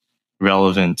be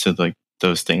relevant to like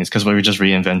those things, because we were just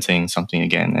reinventing something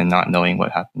again and not knowing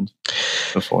what happened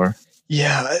before.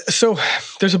 Yeah. So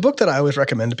there's a book that I always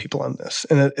recommend to people on this,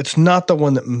 and it's not the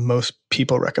one that most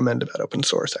people recommend about open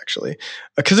source, actually,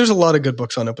 because there's a lot of good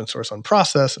books on open source, on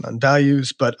process and on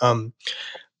values. But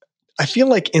I feel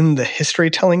like in the history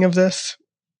telling of this,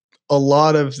 a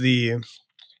lot of the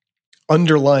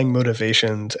underlying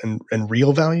motivations and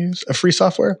real values of free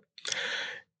software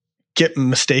get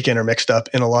mistaken or mixed up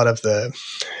in a lot of the,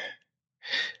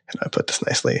 how do I put this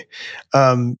nicely?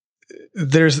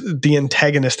 There's the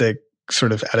antagonistic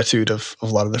sort of attitude of a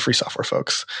lot of the free software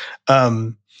folks.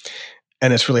 And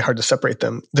it's really hard to separate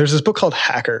them. There's this book called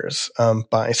Hackers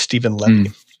by Stephen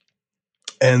Levy.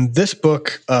 And this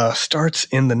book starts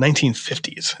in the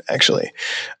 1950s, actually,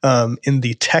 in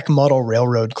the Tech Model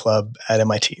Railroad Club at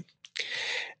MIT.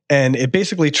 And it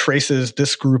basically traces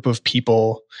this group of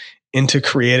people into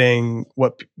creating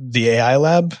what the AI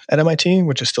lab at MIT,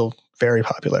 which is still very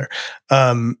popular.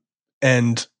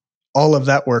 And all of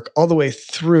that work all the way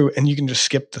through, and you can just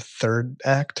skip the third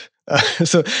act.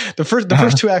 So the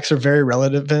first two acts are very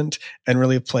relevant and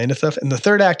really playing to stuff, and the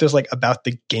third act is like about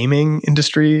the gaming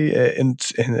industry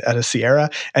at a Sierra,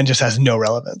 and just has no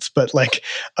relevance. But like,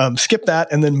 skip that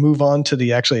and then move on to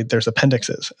there's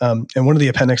appendixes, and one of the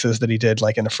appendixes that he did,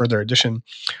 like in a further edition,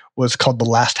 was called The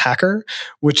Last Hacker,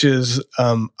 which is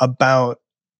about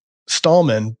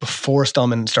Stallman before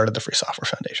Stallman started the Free Software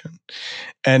Foundation.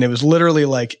 And it was literally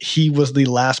like he was the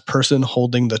last person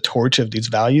holding the torch of these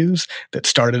values that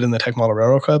started in the Tech Model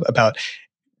Railroad Club about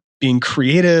being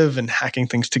creative and hacking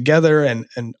things together and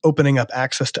opening up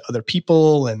access to other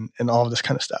people and all of this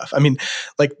kind of stuff. I mean,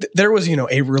 like there was,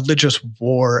 a religious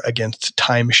war against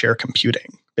timeshare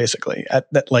computing, basically,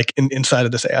 inside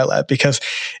of this AI lab, because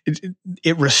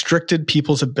it restricted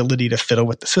people's ability to fiddle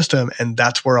with the system, and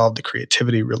that's where all the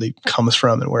creativity really comes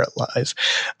from and where it lies.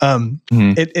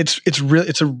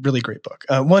 It's a really great book.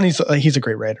 One, he's a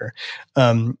great writer,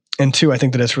 and two, I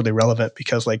think that it's really relevant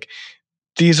because like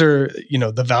these are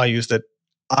the values that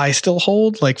I still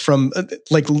hold, like from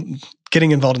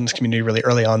getting involved in this community really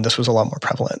early on. This was a lot more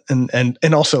prevalent,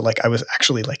 and also like I was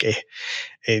actually like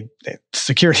a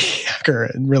security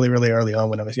hacker really, really early on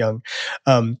when I was young.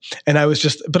 And I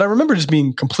was but I remember just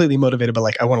being completely motivated by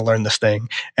like, I want to learn this thing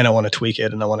and I want to tweak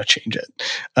it and I want to change it.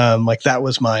 Like that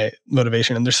was my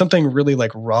motivation. And there's something really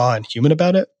like raw and human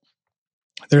about it.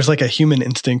 There's like a human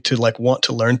instinct to like want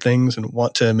to learn things and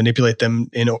want to manipulate them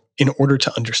in order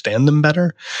to understand them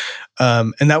better.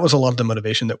 And that was a lot of the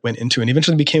motivation that went into, and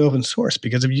eventually became open source,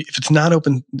 because if it's not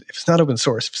open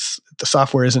source, if the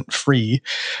software isn't free,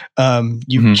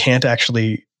 you can't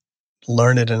actually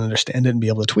learn it and understand it and be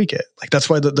able to tweak it. Like that's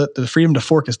why the freedom to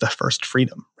fork is the first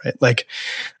freedom, right? Like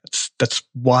that's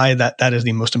why that is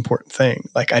the most important thing.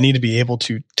 Like I need to be able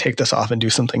to take this off and do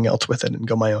something else with it and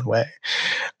go my own way.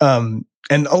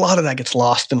 And a lot of that gets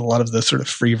lost in a lot of the sort of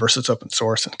free versus open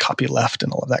source and copyleft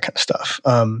and all of that kind of stuff,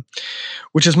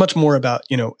 which is much more about,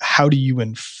 how do you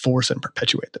enforce and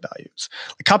perpetuate the values?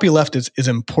 Like copyleft is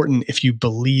important if you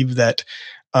believe that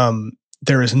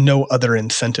there is no other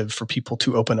incentive for people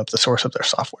to open up the source of their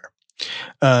software.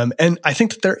 And I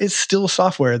think that there is still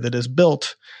software that is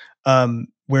built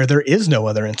where there is no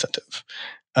other incentive.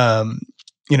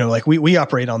 Like we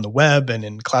operate on the web and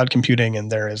in cloud computing,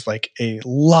 and there is like a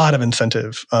lot of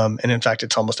incentive. And in fact,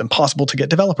 it's almost impossible to get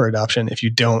developer adoption if you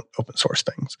don't open source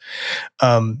things.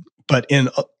 But in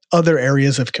other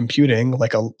areas of computing,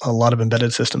 like a lot of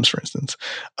embedded systems, for instance,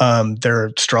 there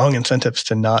are strong incentives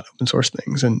to not open source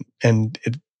things. And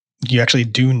you actually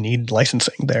do need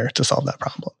licensing there to solve that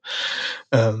problem.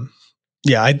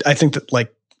 I think that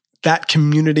like, that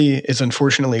community is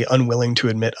unfortunately unwilling to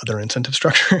admit other incentive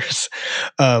structures,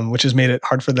 which has made it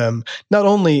hard for them, not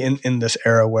only in this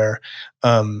era where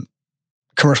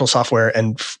commercial software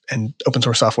and open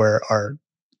source software are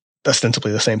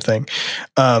ostensibly the same thing,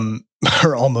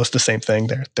 or almost the same thing.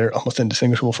 They're almost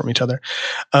indistinguishable from each other.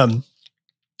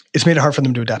 It's made it hard for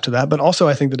them to adapt to that, but also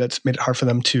I think that it's made it hard for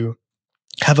them to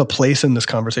have a place in this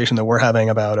conversation that we're having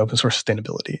about open source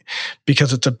sustainability,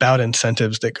 because it's about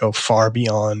incentives that go far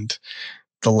beyond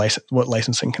what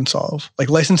licensing can solve. Like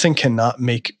licensing cannot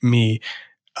make me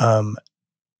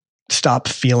stop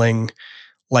feeling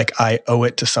like I owe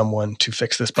it to someone to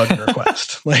fix this bug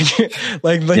request.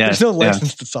 There's no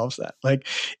license that solves that. Like,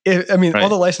 all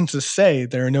the licenses say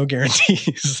there are no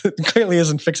guarantees. It clearly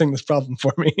isn't fixing this problem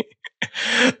for me.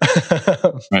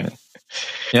 Right.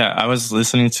 Yeah, I was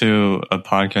listening to a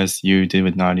podcast you did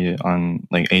with Nadia on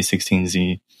like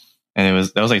A16Z, and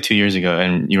that was like 2 years ago,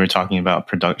 and you were talking about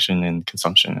production and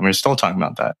consumption, and we're still talking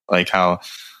about that. Like how,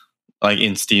 like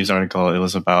in Steve's article, it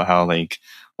was about how like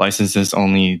licenses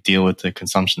only deal with the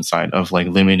consumption side of like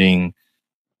limiting,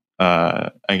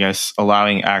 I guess,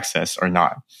 allowing access or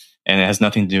not, and it has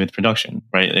nothing to do with production,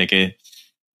 right?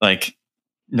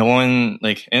 No one,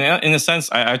 like, in a sense,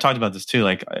 I talked about this too.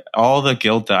 Like, all the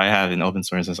guilt that I have in open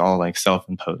source is all like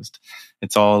self-imposed.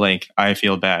 It's all like, I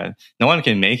feel bad. No one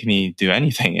can make me do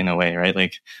anything in a way, right?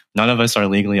 Like, none of us are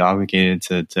legally obligated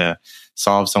to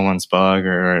solve someone's bug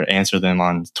or answer them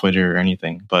on Twitter or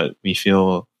anything. But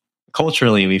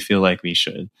culturally, we feel like we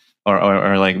should,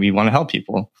 or like we want to help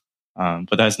people.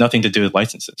 But that has nothing to do with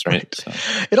licenses, right? So.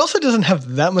 It also doesn't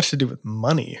have that much to do with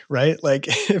money, right? Like,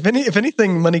 if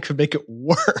anything, money could make it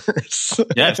worse.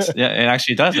 Yes, yeah, it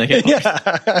actually does make it worse.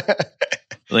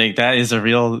 Like that is a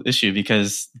real issue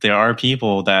because there are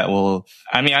people that will,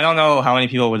 I mean, I don't know how many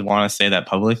people would want to say that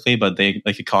publicly, but they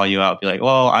could call you out, be like,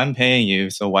 well, I'm paying you,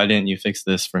 so why didn't you fix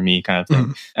this for me kind of thing.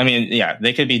 Mm-hmm. I mean, yeah,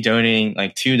 they could be donating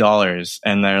like $2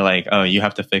 and they're like, oh, you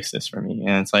have to fix this for me.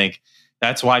 And it's like,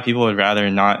 that's why people would rather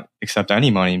not accept any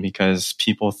money because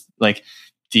people like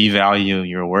devalue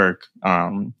your work.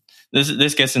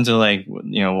 This gets into like,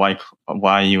 you know,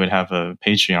 why you would have a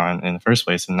Patreon in the first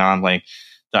place. And now I'm like,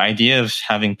 the idea of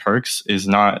having perks is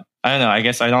not, I don't know, I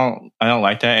guess I don't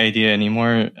like that idea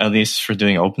anymore, at least for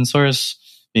doing open source,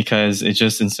 because it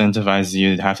just incentivizes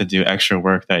you to have to do extra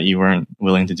work that you weren't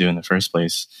willing to do in the first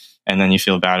place. And then you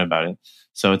feel bad about it.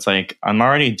 So it's like, I'm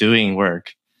already doing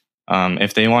work.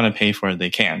 If they want to pay for it, they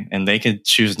can, and they could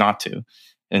choose not to.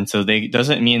 And so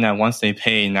doesn't mean that once they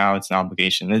pay, now it's an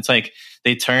obligation. It's like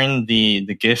they turn the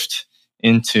gift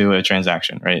into a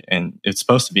transaction, right? And it's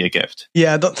supposed to be a gift.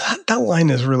 Yeah, that line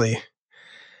is really,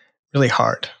 really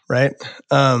hard, right?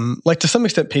 Like to some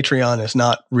extent, Patreon is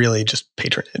not really just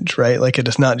patronage, right? Like it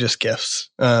is not just gifts.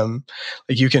 Like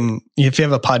you can, if you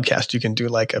have a podcast, you can do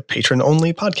like a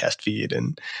patron-only podcast feed,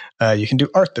 and you can do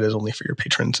art that is only for your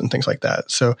patrons and things like that.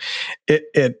 So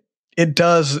it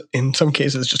does, in some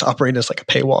cases, just operate as like a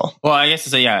paywall. Well, I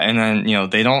guess yeah. And then, you know,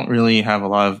 they don't really have a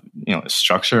lot of, you know,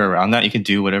 structure around that. You can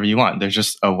do whatever you want. There's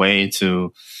just a way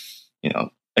to, you know,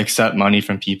 accept money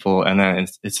from people, and then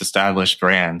it's established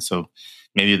brand. So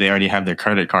maybe they already have their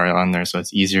credit card on there, so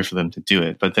it's easier for them to do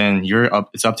it. But then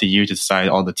it's up to you to decide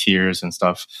all the tiers and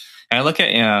stuff. And I look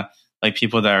at, like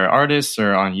people that are artists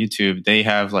or on YouTube, they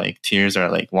have like tiers that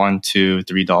are like $1, $2,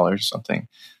 $3 or something.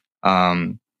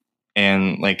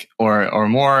 And like, or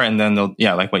more, and then they'll,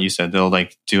 yeah, like what you said, they'll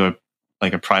like do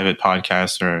a private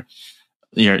podcast or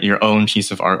your own piece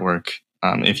of artwork,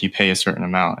 if you pay a certain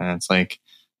amount. And it's like,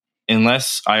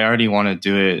 unless I already want to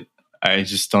do it, I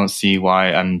just don't see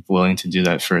why I'm willing to do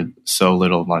that for so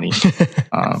little money.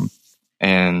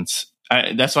 And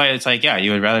that's why it's like, yeah,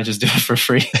 you would rather just do it for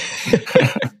free.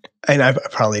 And I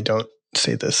probably don't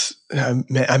say this. I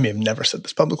may have never said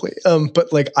this publicly,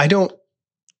 but like, I don't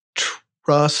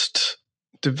trust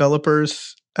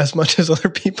developers as much as other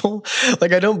people.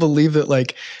 Like, I don't believe that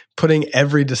like putting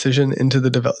every decision into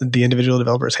the individual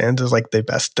developer's hands is like the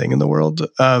best thing in the world.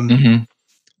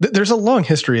 There's a long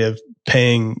history of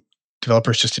paying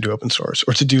developers just to do open source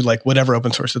or to do like whatever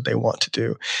open source that they want to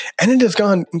do, and it has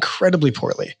gone incredibly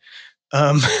poorly.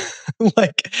 I've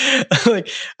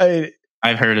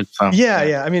heard it.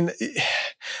 Yeah. I mean,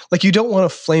 like you don't want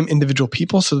to flame individual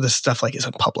people, so this stuff like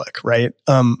isn't public, right?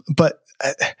 But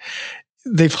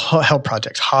they've held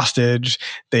projects hostage.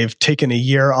 They've taken a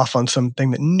year off on something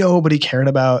that nobody cared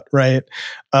about, right?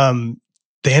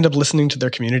 They end up listening to their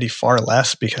community far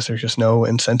less because there's just no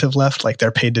incentive left. Like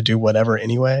they're paid to do whatever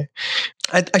anyway.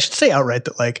 I should say outright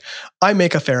that like I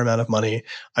make a fair amount of money.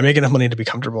 I make enough money to be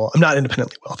comfortable. I'm not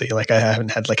independently wealthy. Like I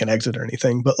haven't had like an exit or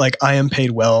anything, but like I am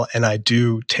paid well, and I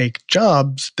do take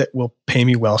jobs that will pay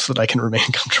me well so that I can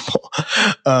remain comfortable.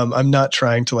 I'm not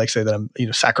trying to like say that I'm,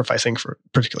 sacrificing for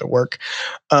particular work.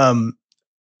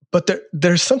 But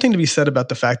there's something to be said about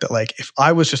the fact that like if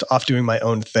I was just off doing my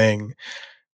own thing,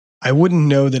 I wouldn't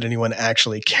know that anyone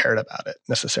actually cared about it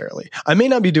necessarily. I may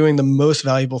not be doing the most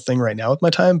valuable thing right now with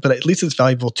my time, but at least it's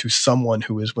valuable to someone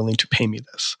who is willing to pay me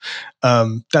this.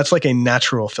 That's like a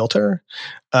natural filter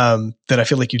that I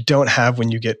feel like you don't have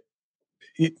when you get.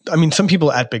 I mean, some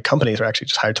people at big companies are actually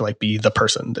just hired to like be the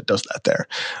person that does that there.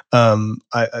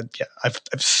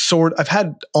 I've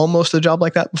had almost a job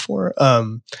like that before,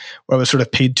 where I was sort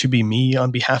of paid to be me on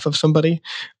behalf of somebody.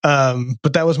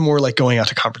 But that was more like going out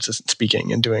to conferences and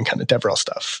speaking and doing kind of DevRel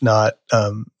stuff, not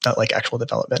like actual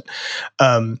development.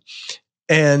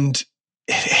 And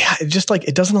it just like,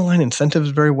 it doesn't align incentives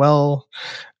very well.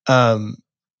 I've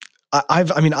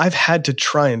had to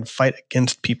try and fight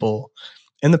against people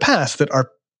in the past that are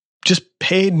just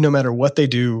paid no matter what they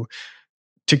do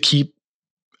to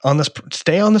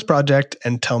stay on this project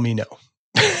and tell me no,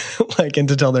 like, and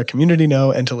to tell their community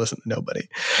no, and to listen to nobody.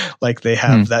 Like they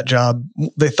have that job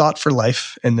they thought for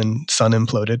life, and then Sun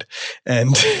imploded,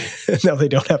 and now they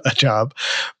don't have that job.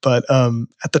 But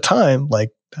at the time,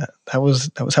 like that was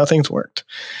how things worked.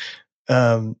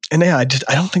 And yeah, I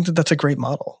don't think that that's a great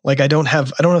model. Like I don't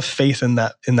have faith in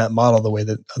that model the way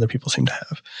that other people seem to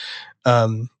have. I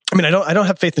mean, I don't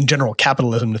have faith in general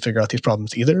capitalism to figure out these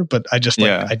problems either, but I just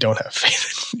I don't have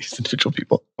faith in these individual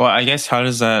people. Well, I guess how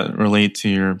does that relate to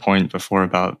your point before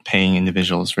about paying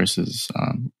individuals versus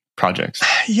projects?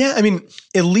 Yeah, I mean,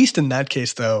 at least in that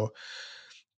case, though,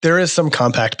 there is some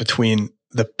compact between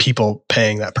the people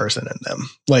paying that person and them.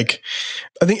 Like,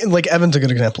 I think like Evan's a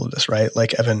good example of this, right?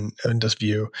 Like Evan does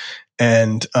Vue,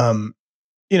 and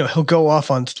he'll go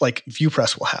off on like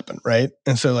VuePress will happen, right?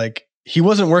 And so like he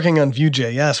wasn't working on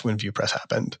Vue.js when VuePress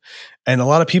happened, and a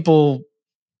lot of people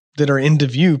that are into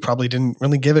Vue probably didn't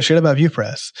really give a shit about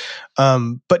VuePress.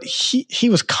 But he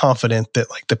was confident that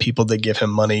like the people that give him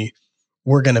money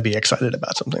were going to be excited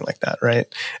about something like that, right?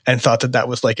 And thought that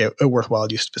was like a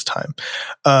worthwhile use of his time.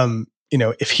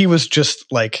 If he was just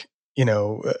like,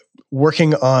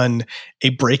 working on a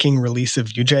breaking release of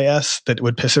Vue.js that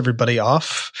would piss everybody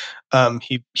off,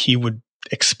 he would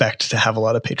expect to have a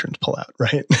lot of patrons pull out,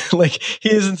 right? Like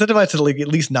he is incentivized to like at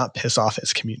least not piss off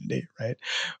his community, right?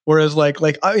 Whereas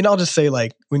I'll just say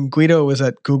like when Guido was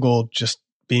at Google just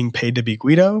being paid to be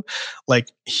Guido, like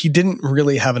he didn't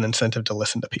really have an incentive to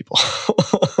listen to people.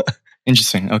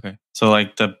 Interesting. Okay. So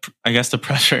like I guess the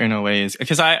pressure in a way is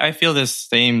because I feel this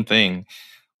same thing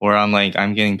where I'm like,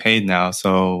 I'm getting paid now.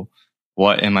 So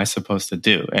what am I supposed to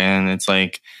do? And it's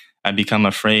like, I become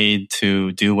afraid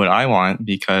to do what I want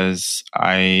because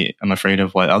I am afraid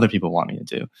of what other people want me to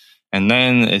do. And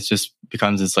then it just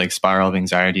becomes this like spiral of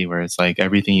anxiety where it's like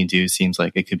everything you do seems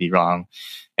like it could be wrong.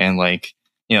 And like,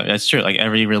 that's true. Like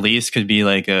every release could be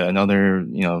like another,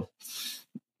 you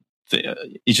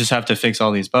just have to fix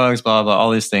all these bugs, blah, blah,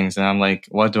 all these things. And I'm like,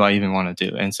 what do I even want to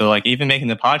do? And so like even making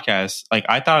the podcast, like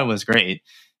I thought it was great.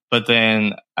 But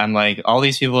then I'm like, all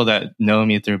these people that know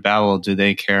me through Babel, do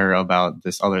they care about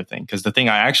this other thing? Because the thing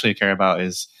I actually care about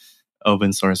is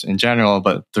open source in general,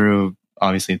 but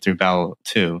obviously through Babel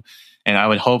too. And I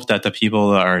would hope that the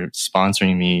people that are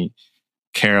sponsoring me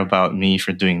care about me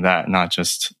for doing that, not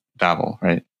just Babel,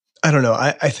 right? I don't know.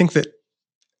 I think that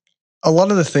a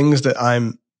lot of the things that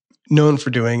I'm known for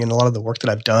doing and a lot of the work that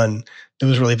I've done that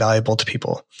was really valuable to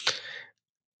people,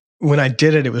 when I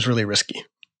did it, it was really risky.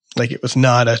 Like it was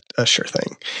not a sure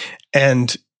thing.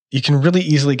 And you can really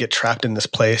easily get trapped in this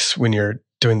place when you're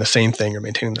doing the same thing or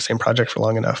maintaining the same project for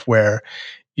long enough where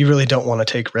you really don't want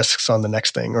to take risks on the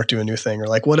next thing or do a new thing. Or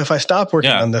like, what if I stop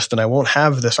working on this, then I won't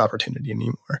have this opportunity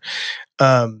anymore.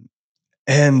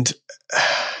 And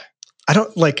I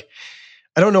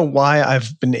don't know why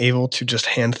I've been able to just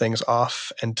hand things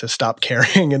off and to stop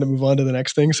caring and to move on to the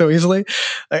next thing so easily.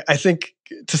 I think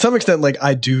to some extent, like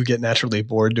I do get naturally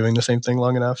bored doing the same thing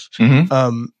long enough.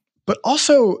 Mm-hmm. But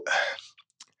also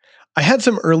I had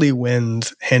some early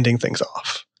wins handing things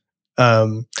off.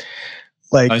 So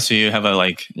you have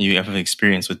an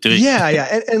experience with doing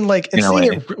it. And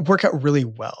seeing it work out really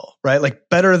well, right? Like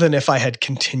better than if I had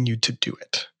continued to do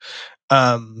it.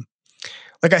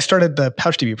 Like I started the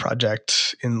PouchDB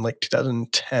project in like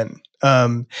 2010,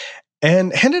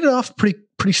 and handed it off pretty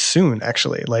soon,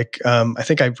 actually. Like, I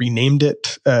think I renamed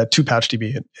it to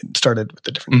PouchDB. It started with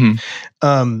a different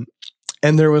name.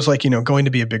 And there was like, going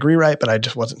to be a big rewrite, but I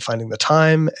just wasn't finding the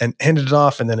time and handed it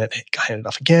off. And then it got handed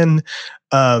off again.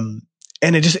 And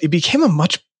it became a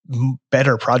much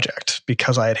better project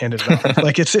because I had handed it off.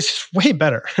 Like it's way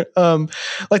better.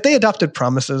 Like they adopted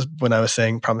promises when I was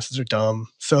saying promises are dumb.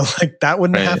 So like that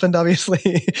wouldn't have happened, obviously.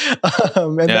 That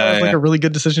was like a really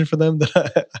good decision for them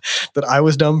that I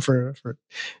was dumb for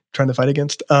trying to fight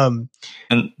against. And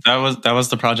that was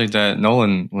the project that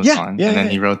Nolan was on. And then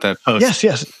he wrote that post.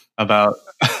 Yes. About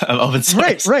open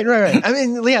source. Right. I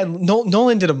mean,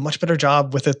 Nolan did a much better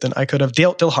job with it than I could have.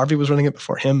 Dale Harvey was running it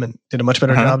before him and did a much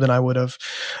better job than I would have.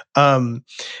 And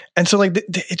so like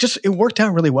it worked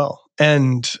out really well.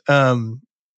 And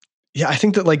I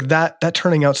think that like that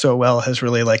turning out so well has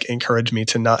really like encouraged me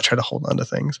to not try to hold on to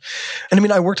things. And I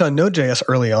mean, I worked on Node.js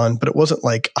early on, but it wasn't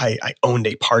like I owned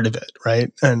a part of it,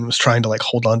 right? And was trying to like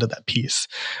hold on to that piece.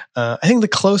 I think the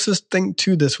closest thing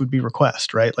to this would be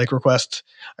Request, right? Like Request,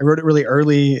 I wrote it really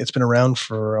early. It's been around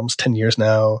for almost 10 years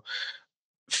now.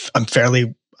 I'm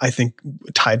fairly, I think,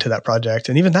 tied to that project.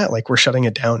 And even that, like we're shutting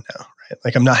it down now, right?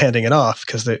 Like I'm not handing it off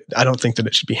because I don't think that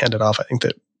it should be handed off. I think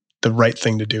that the right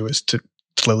thing to do is to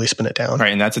slowly spin it down.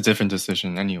 Right. And that's a different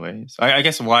decision anyways. I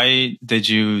guess why did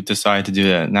you decide to do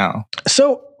that now?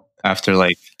 So after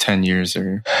like 10 years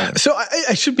or whatever. So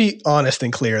I should be honest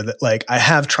and clear that like I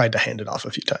have tried to hand it off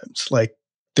a few times. Like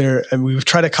we've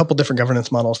tried a couple different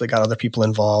governance models that got other people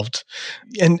involved,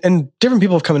 and different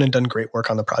people have come in and done great work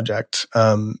on the project.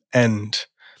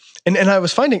 And I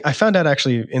found out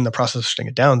actually in the process of shutting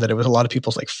it down that it was a lot of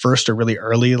people's like first or really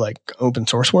early like open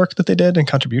source work that they did and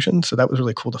contributions. So that was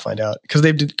really cool to find out because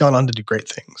they've gone on to do great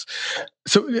things.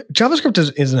 So JavaScript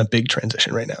is in a big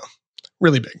transition right now,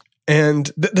 really big.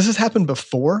 And this has happened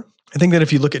before. I think that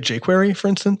if you look at jQuery, for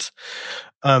instance,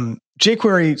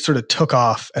 jQuery sort of took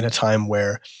off at a time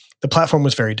where the platform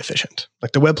was very deficient.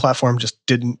 Like the web platform just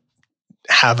didn't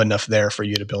have enough there for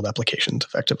you to build applications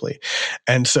effectively.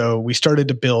 And so we started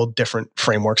to build different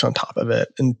frameworks on top of it.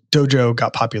 And Dojo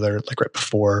got popular like right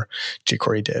before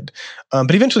jQuery did.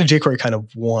 But eventually jQuery kind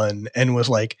of won and was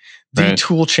like the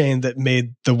tool chain that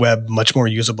made the web much more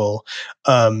usable.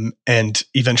 And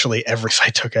eventually every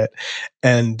site took it.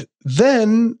 And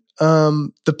then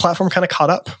the platform kind of caught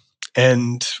up.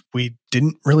 And we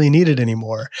didn't really need it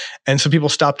anymore. And so people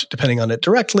stopped depending on it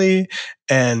directly.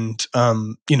 And,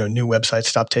 new websites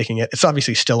stopped taking it. It's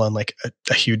obviously still on like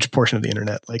a huge portion of the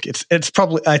internet. Like it's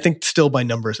probably, I think still by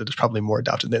numbers, it is probably more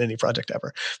adopted than any project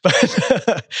ever.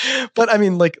 But I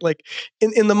mean, like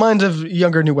in the minds of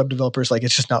younger new web developers, like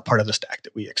it's just not part of the stack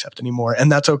that we accept anymore. And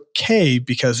that's okay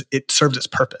because it served its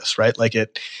purpose, right? Like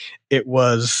it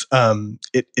was,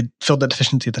 it filled that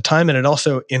deficiency at the time, and it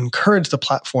also encouraged the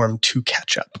platform to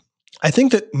catch up. I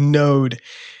think that Node,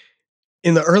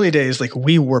 in the early days, like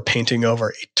we were painting over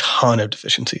a ton of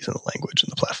deficiencies in the language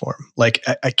and the platform. Like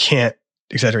I can't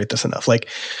exaggerate this enough. Like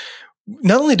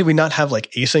not only did we not have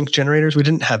like async generators, we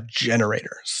didn't have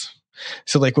generators.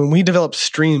 So like when we developed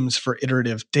streams for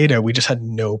iterative data, we just had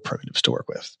no primitives to work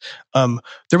with.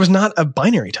 There was not a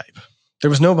binary type. There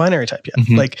was no binary type yet.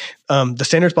 Mm-hmm. Like the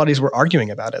standards bodies were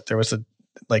arguing about it. There was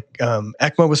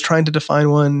ECMA was trying to define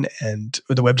one, and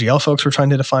the WebGL folks were trying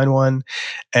to define one,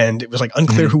 and it was like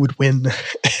unclear who would win,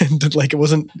 and like it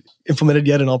wasn't implemented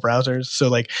yet in all browsers. So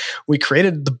like we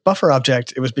created the buffer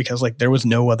object. It was because like there was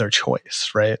no other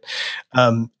choice, right?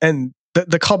 And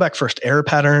the callback first error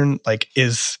pattern like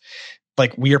is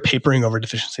like we are papering over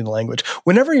deficiency in the language.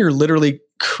 Whenever you're literally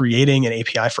creating an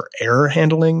API for error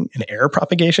handling and error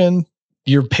propagation,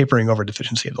 you're papering over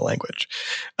deficiency of the language.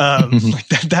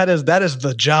 That is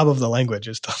the job of the language,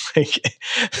 is to like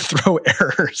throw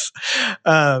errors.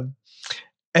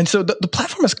 And so the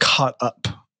platform has caught up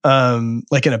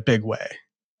like in a big way.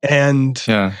 And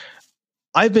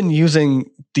I've been using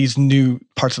these new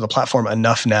parts of the platform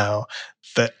enough now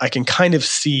that I can kind of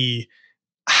see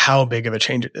how big of a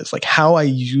change it is. Like how I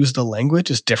use the language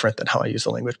is different than how I used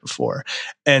the language before.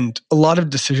 And a lot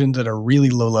of decisions that are really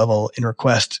low level in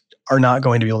request are not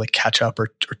going to be able to catch up or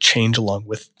change along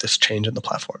with this change in the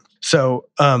platform. So,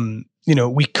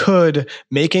 we could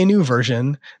make a new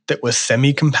version that was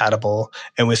semi-compatible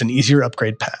and was an easier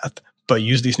upgrade path, but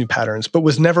use these new patterns, but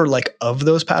was never like of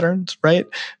those patterns, right?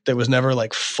 That was never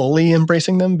like fully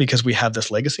embracing them because we have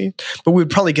this legacy, but we would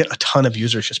probably get a ton of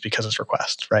users just because it's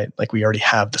requests, right? Like we already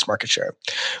have this market share.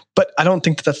 But I don't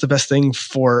think that that's the best thing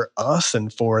for us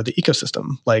and for the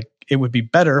ecosystem. Like it would be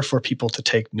better for people to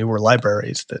take newer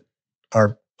libraries that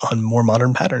are on more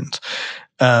modern patterns.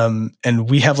 And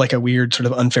we have like a weird sort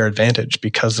of unfair advantage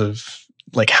because of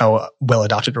like how well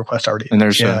adopted request already is.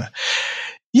 Inertia.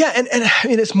 Yeah. And I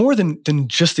mean, it's more than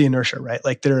just the inertia, right?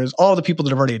 Like there's all the people that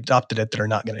have already adopted it that are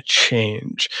not going to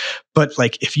change. But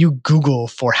like if you Google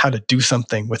for how to do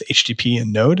something with HTTP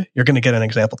and Node, you're going to get an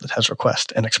example that has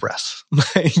request and express.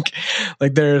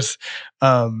 like there's,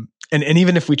 and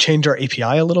even if we change our API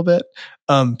a little bit,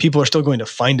 people are still going to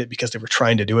find it because they were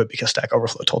trying to do it because Stack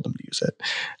Overflow told them to use it.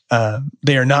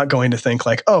 They are not going to think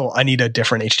like, oh, I need a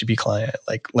different HTTP client.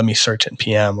 Like, let me search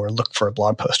NPM or look for a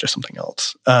blog post or something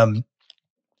else.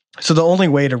 So the only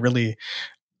way to really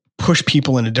push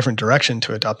people in a different direction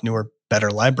to adopt newer, better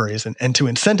libraries and to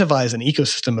incentivize an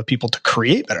ecosystem of people to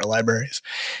create better libraries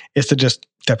is to just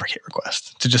deprecate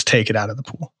requests, to just take it out of the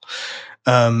pool.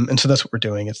 And so that's what we're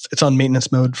doing. It's on maintenance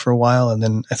mode for a while, and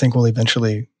then I think we'll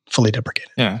eventually fully deprecate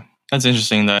it. Yeah, that's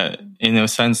interesting that in a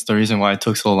sense, the reason why it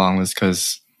took so long was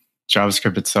because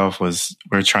JavaScript itself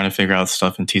we're trying to figure out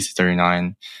stuff in TC39.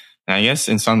 And I guess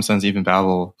in some sense, even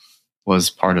Babel was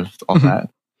part of all that.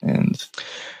 And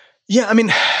yeah, I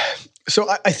mean, so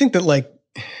I think that like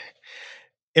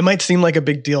it might seem like a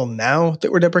big deal now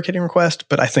that we're deprecating request,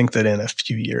 but I think that in a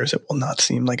few years it will not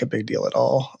seem like a big deal at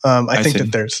all. I think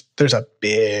that there's a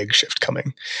big shift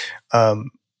coming.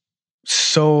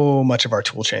 So much of our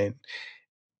tool chain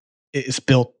is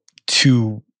built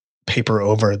to paper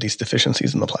over these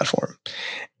deficiencies in the platform.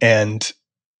 And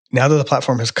now that the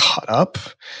platform has caught up,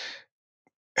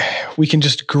 we can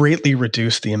just greatly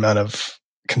reduce the amount of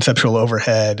conceptual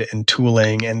overhead and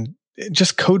tooling and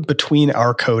just code between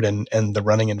our code and the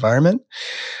running environment.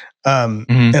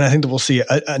 And I think that we'll see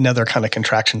another kind of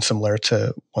contraction similar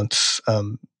to once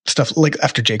stuff like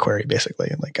after jQuery,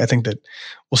 basically. Like I think that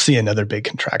we'll see another big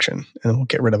contraction and we'll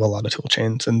get rid of a lot of tool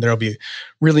chains, and there'll be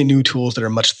really new tools that are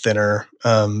much thinner,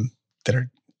 that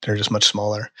are just much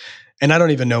smaller. And I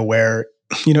don't even know where,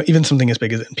 even something as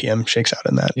big as NPM shakes out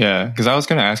in that. Yeah, because I was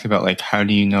going to ask about like, how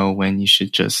do you know when you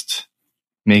should just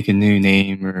make a new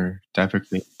name or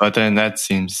deprecate. But then that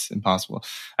seems impossible.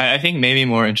 I think maybe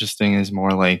more interesting is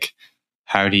more like,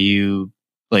 how do you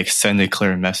like send a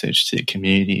clear message to the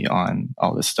community on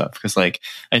all this stuff? Because like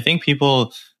I think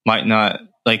people might not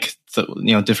like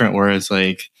different words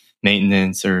like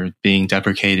maintenance or being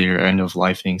deprecated or end of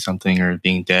lifing something or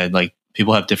being dead. Like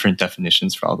people have different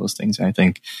definitions for all those things. And I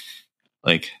think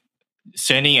like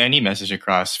sending any message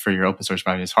across for your open source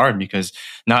project is hard because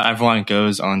not everyone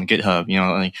goes on GitHub,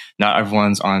 like not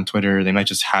everyone's on Twitter. They might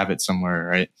just have it somewhere,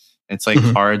 right? It's like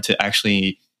hard to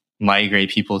actually migrate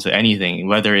people to anything,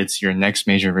 whether it's your next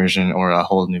major version or a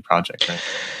whole new project, right?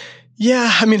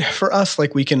 Yeah, I mean, for us,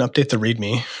 like we can update the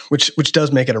README, which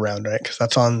does make it around, right? Because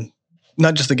that's on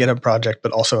not just the GitHub project,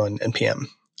 but also on NPM.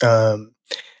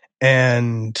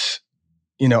 And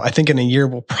I think in a year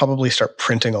we'll probably start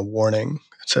printing a warning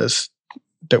that says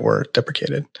that we're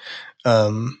deprecated,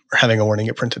 or having a warning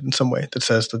get printed in some way that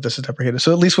says that this is deprecated.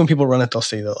 So at least when people run it, they'll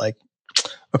see that like,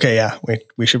 okay, yeah,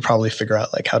 we should probably figure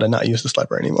out like how to not use this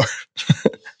library anymore.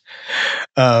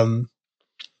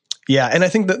 Yeah, and I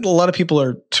think that a lot of people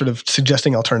are sort of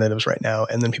suggesting alternatives right now,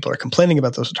 and then people are complaining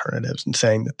about those alternatives and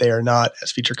saying that they are not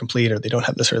as feature complete or they don't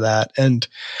have this or that. And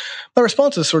my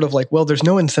response is sort of like, well, there's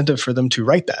no incentive for them to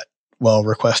write that. Well,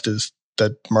 Request is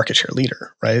the market share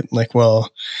leader, right? Like, well,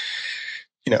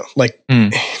 yeah.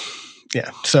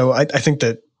 So I think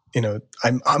that,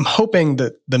 I'm hoping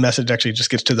that the message actually just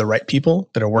gets to the right people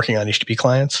that are working on HTTP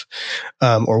clients,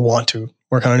 or want to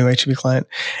work on a new HTTP client,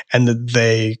 and that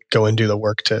they go and do the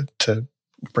work to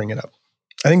bring it up.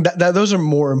 I think that those are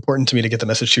more important to me to get the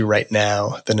message to right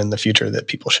now than in the future that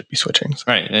people should be switching. So.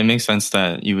 Right. It makes sense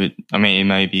that you would, it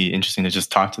might be interesting to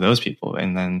just talk to those people.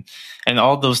 And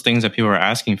all those things that people are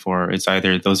asking for, it's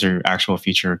either those are actual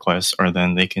feature requests or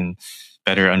then they can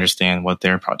better understand what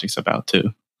their project's about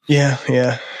too. Yeah.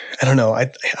 I don't know.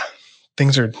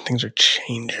 Things are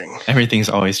changing. Everything's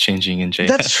always changing in JS.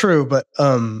 That's true, but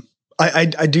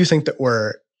I do think that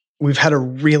we've had a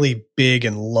really big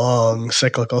and long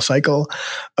cyclical cycle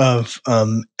of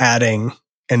adding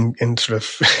and sort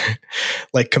of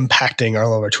like compacting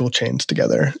all of our tool chains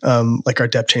together. Like our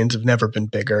dep chains have never been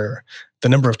bigger. The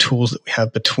number of tools that we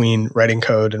have between writing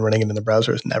code and running it in the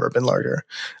browser has never been larger.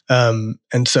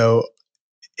 And so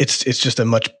it's just a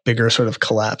much bigger sort of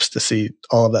collapse to see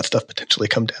all of that stuff potentially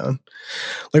come down.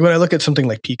 Like when I look at something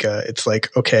like Pika, it's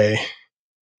like, okay,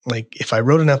 like if I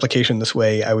wrote an application this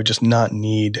way, I would just not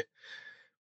need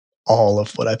all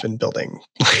of what I've been building.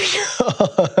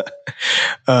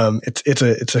 It's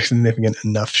a significant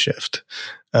enough shift.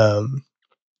 And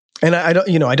I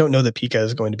don't know that Pika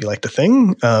is going to be like the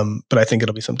thing, but I think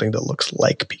it'll be something that looks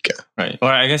like Pika. Right. Or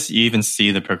I guess you even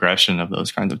see the progression of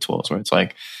those kinds of tools where it's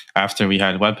like after we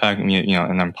had Webpack,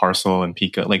 and then Parcel and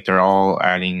Pika, like they're all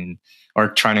adding or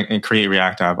trying to create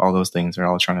React App, all those things. They're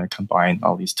all trying to combine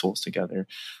all these tools together.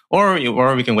 Or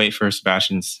we can wait for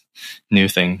Sebastian's new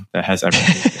thing that has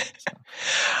everything. So.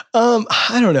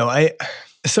 I don't know.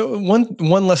 So one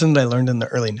lesson that I learned in the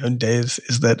early Node days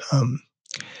is that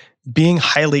being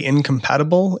highly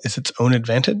incompatible is its own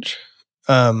advantage.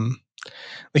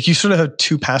 Like you sort of have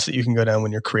two paths that you can go down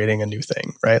when you're creating a new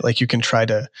thing, right? Like you can try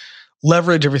to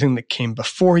leverage everything that came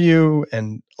before you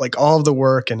and like all of the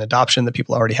work and adoption that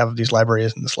people already have of these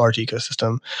libraries in this large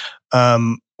ecosystem.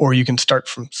 Or you can start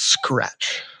from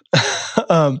scratch.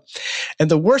 And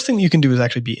the worst thing you can do is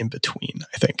actually be in between,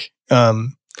 I think.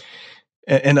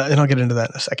 And I'll get into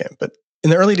that in a second. But in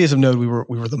the early days of Node, we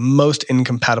were the most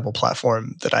incompatible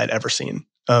platform that I had ever seen.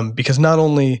 Because not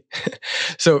only,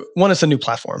 so one, it's a new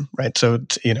platform, right? So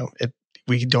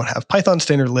we don't have Python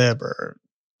standard lib or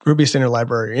Ruby standard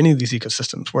library or any of these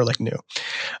ecosystems. We're like new,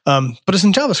 but it's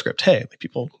in JavaScript. Hey, like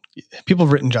people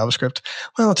have written JavaScript.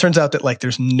 Well, it turns out that like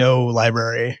there's no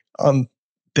library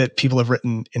that people have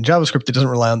written in JavaScript that doesn't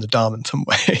rely on the DOM in some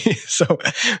way. So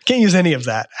can't use any of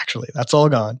that. Actually, that's all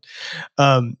gone.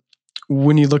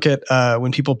 When you look at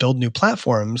when people build new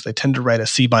platforms, they tend to write a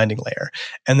C binding layer.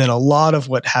 And then a lot of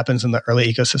what happens in the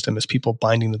early ecosystem is people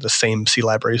binding to the same C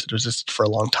libraries that existed for a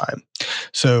long time.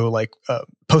 So like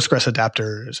Postgres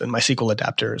adapters and MySQL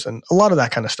adapters and a lot of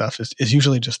that kind of stuff is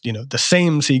usually just the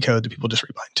same C code that people just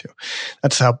rebind to.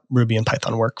 That's how Ruby and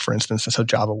Python work, for instance. That's how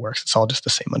Java works. It's all just the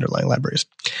same underlying libraries.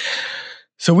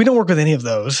 So we don't work with any of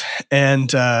those,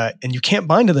 and you can't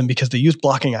bind to them because they use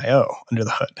blocking I/O under the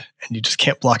hood, and you just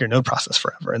can't block your node process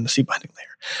forever in the C binding layer.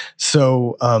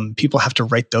 So people have to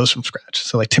write those from scratch.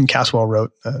 So like Tim Caswell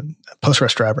wrote a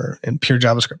Postgres driver in pure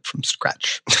JavaScript from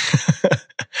scratch.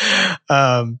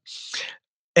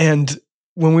 And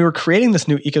when we were creating this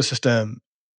new ecosystem,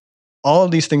 all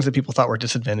of these things that people thought were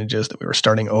disadvantages that we were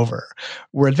starting over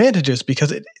were advantages, because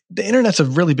the internet's a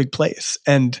really big place.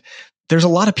 And there's a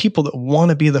lot of people that want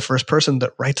to be the first person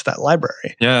that writes that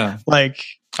library. Yeah. Like,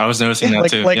 I was noticing that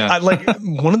too.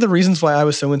 One of the reasons why I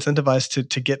was so incentivized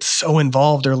to get so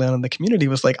involved early on in the community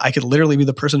was like, I could literally be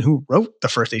the person who wrote the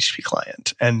first HTTP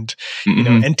client, and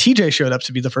and TJ showed up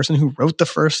to be the person who wrote the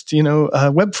first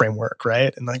web framework,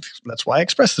 right? And like that's why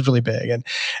Express is really big,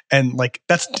 and like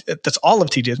that's all of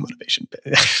TJ's motivation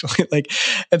actually. Like,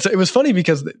 and so it was funny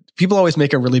because people always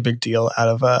make a really big deal out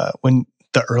of when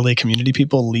the early community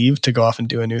people leave to go off and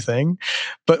do a new thing.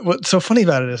 But what's so funny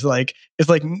about it is like,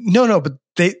 no, but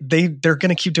they're going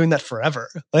to keep doing that forever.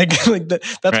 That's right.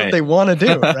 What they want to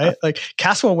do. Right. Like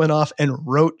Caswell went off and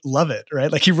wrote Love It, right?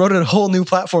 Like he wrote a whole new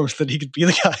platform so that he could be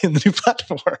the guy in the new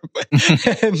platform.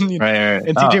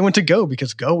 And TJ went to Go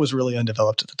because Go was really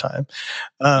undeveloped at the time.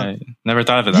 I never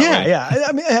thought of it that way. Yeah.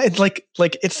 I mean,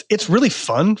 it's really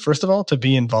fun, first of all, to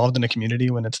be involved in a community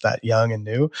when it's that young and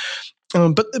new.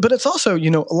 But it's also,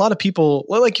 a lot of people,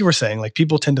 like you were saying, like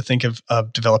people tend to think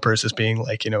of developers as being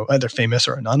like, either famous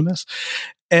or anonymous.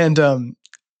 And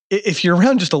if you're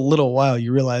around just a little while,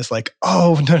 you realize like,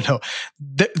 oh, no,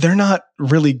 they're not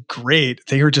really great.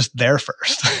 They were just there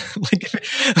first.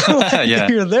 If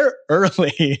you're there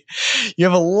early, you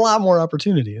have a lot more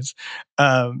opportunities.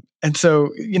 And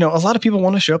so, a lot of people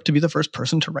want to show up to be the first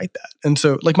person to write that. And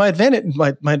so like my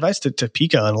advice to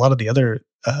Pika and a lot of the other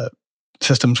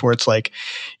systems where it's like,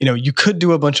 you could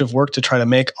do a bunch of work to try to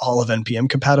make all of NPM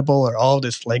compatible or all of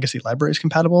this legacy libraries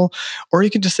compatible, or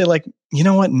you could just say like, you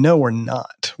know what? No, we're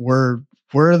not. We're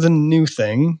the new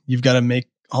thing. You've got to make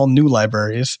all new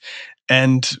libraries,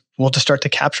 and we'll just start to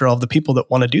capture all of the people that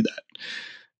want to do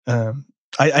that.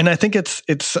 I think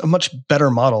it's a much better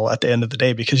model at the end of the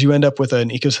day, because you end up with an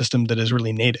ecosystem that is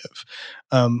really native.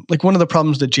 Like one of the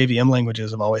problems that JVM languages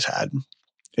have always had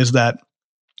is that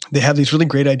they have these really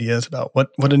great ideas about what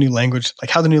a new language,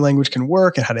 like how the new language can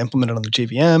work and how to implement it on the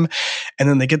JVM. And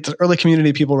then they get the early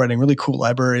community people writing really cool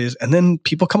libraries. And then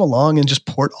people come along and just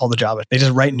port all the Java. They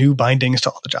just write new bindings to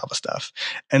all the Java stuff.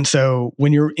 And so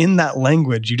when you're in that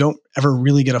language, you don't ever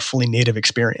really get a fully native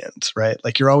experience, right?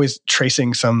 Like you're always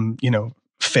tracing some,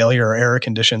 failure or error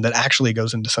condition that actually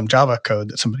goes into some Java code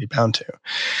that somebody bound to.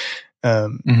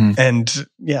 And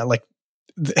yeah, like,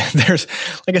 there's,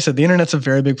 like I said, the internet's a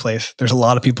very big place. There's a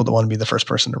lot of people that want to be the first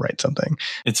person to write something.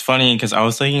 It's funny because I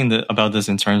was thinking about this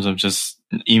in terms of just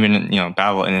even,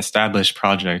 Babel, an established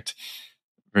project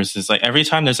versus like every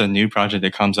time there's a new project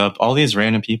that comes up, all these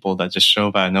random people that just show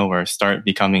up out of nowhere start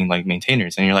becoming like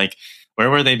maintainers. And you're like, where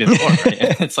were they before?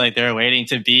 Right? It's like they're waiting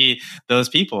to be those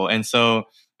people. And so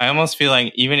I almost feel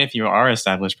like even if you are an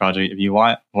established project, if you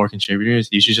want more contributors,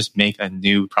 you should just make a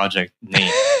new project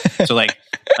name. So like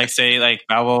say like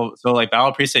Babel, so like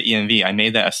Babel preset env, I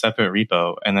made that a separate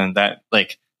repo, and then that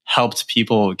like helped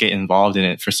people get involved in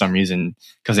it for some reason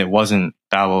because it wasn't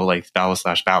Babel like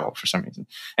Babel/Babel for some reason.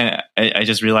 And I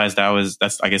just realized I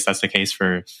guess that's the case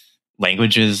for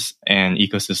languages and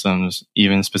ecosystems,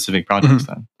 even specific projects.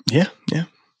 Then yeah,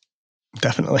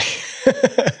 definitely.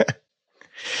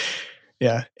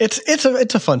 Yeah, it's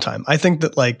a fun time. I think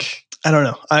that like, I don't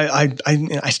know.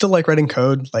 I still like writing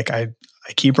code. Like I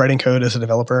keep writing code as a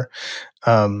developer.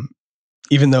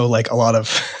 Even though like a lot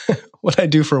of what I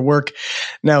do for work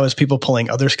now is people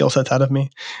pulling other skill sets out of me.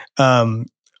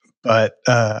 But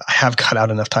I have cut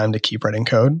out enough time to keep writing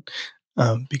code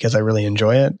because I really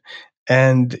enjoy it.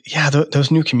 And yeah, those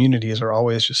new communities are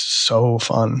always just so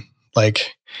fun.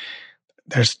 Like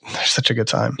there's such a good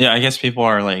time. Yeah, I guess people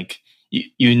are like,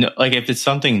 like if it's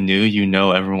something new,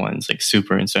 everyone's like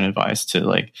super incentivized to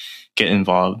like get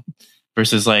involved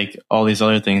versus like all these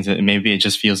other things that maybe it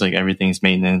just feels like everything's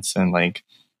maintenance and like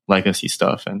legacy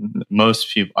stuff. And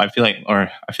most people, I feel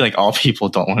like all people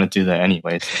don't want to do that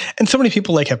anyways. And so many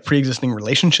people like have pre-existing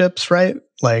relationships, right?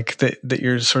 Like that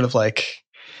you're sort of like,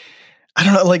 I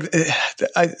don't know, like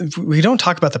we don't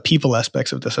talk about the people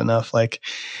aspects of this enough. Like,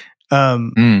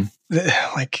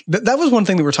 like that was one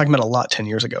thing that we were talking about a lot 10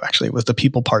 years ago, actually, was the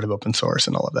people part of open source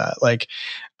and all of that. Like,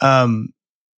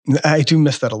 I do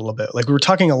miss that a little bit. Like we were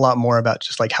talking a lot more about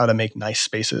just like how to make nice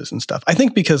spaces and stuff. I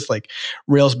think because like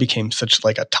Rails became such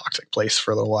like a toxic place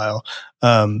for a little while,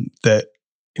 that,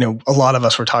 a lot of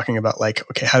us were talking about like,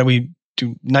 okay, how do we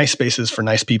do nice spaces for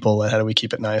nice people and how do we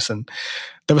keep it nice? And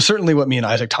that was certainly what me and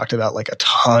Isaac talked about like a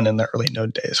ton in the early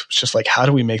Node days. It was just like, how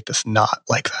do we make this not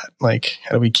like that? Like,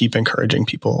 how do we keep encouraging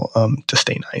people to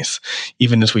stay nice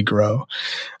even as we grow?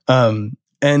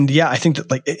 And yeah, I think that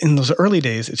like in those early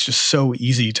days, it's just so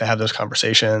easy to have those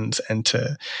conversations and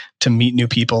to meet new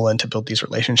people and to build these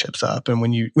relationships up. And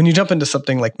when you jump into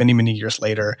something like many years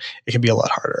later, it can be a lot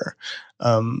harder.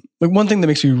 Like one thing that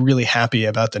makes me really happy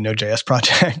about the Node.js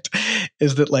project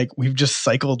is that like we've just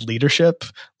cycled leadership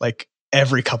like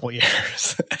every couple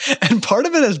years. And part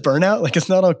of it is burnout. Like it's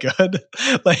not all good.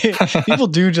 Like people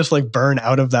do just like burn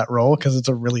out of that role because it's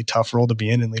a really tough role to be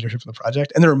in leadership of the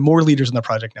project. And there are more leaders in the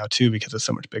project now too, because it's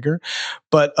so much bigger.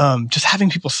 But just having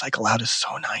people cycle out is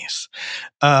so nice.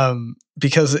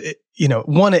 Because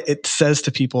it says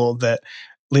to people that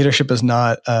leadership is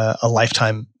not a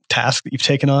lifetime task that you've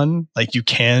taken on. Like you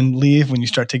can leave when you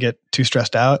start to get too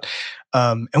stressed out.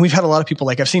 And we've had a lot of people,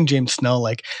 like I've seen James Snell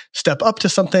like step up to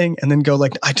something and then go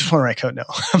like, I just want to write code now.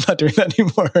 I'm not doing that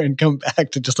anymore, and come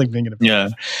back to just like being a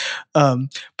developer. Yeah.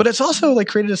 But it's also like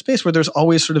created a space where there's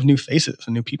always sort of new faces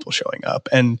and new people showing up.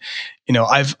 And,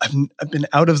 I've been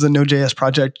out of the Node.js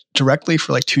project directly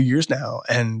for like 2 years now.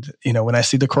 And, when I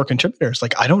see the core contributors,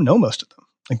 like I don't know most of them.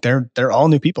 Like they're all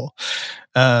new people.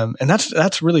 And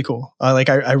that's really cool.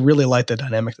 I really like the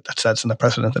dynamic that sets and the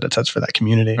precedent that it sets for that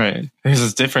community. Right. Because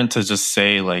it's different to just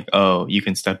say like, oh, you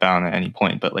can step down at any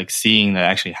point, but like seeing that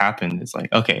actually happen is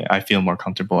like, okay, I feel more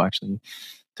comfortable actually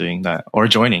doing that, or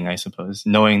joining, I suppose,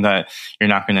 knowing that you're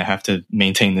not going to have to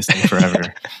maintain this thing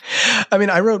forever. I mean,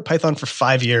 I wrote Python for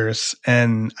 5 years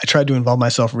and I tried to involve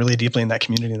myself really deeply in that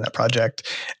community, in that project.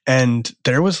 And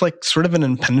there was like sort of an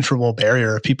impenetrable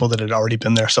barrier of people that had already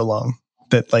been there so long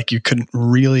that like you couldn't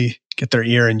really get their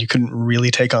ear and you couldn't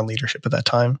really take on leadership at that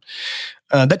time.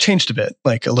 That changed a bit,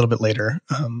 like a little bit later,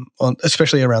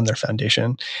 especially around their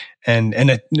foundation. And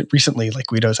recently, like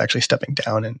Guido's actually stepping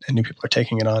down and new people are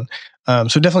taking it on.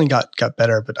 So it definitely got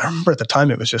better. But I remember at the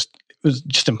time it was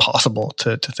just impossible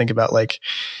to think about like,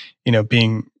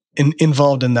 being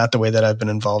involved in that the way that I've been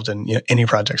involved in any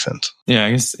project since. Yeah,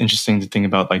 I guess it's interesting to think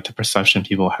about like the perception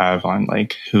people have on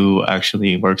like who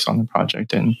actually works on the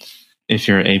project and if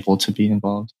you're able to be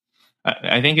involved.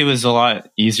 I think it was a lot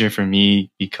easier for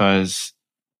me because,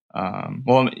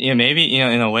 maybe,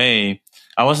 in a way,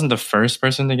 I wasn't the first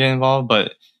person to get involved,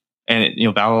 but,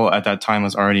 Babel at that time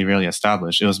was already really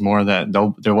established. It was more that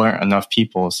there weren't enough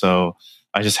people. So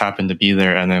I just happened to be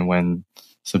there. And then when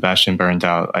Sebastian burned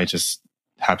out, I just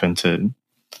happened to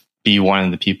be one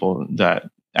of the people that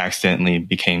accidentally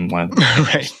became one of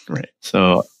the right.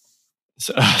 So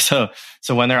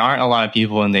when there aren't a lot of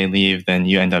people and they leave, then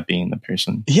you end up being the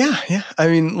person. Yeah. I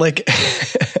mean, like,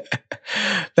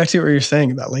 back to what you're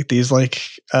saying about like these like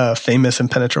famous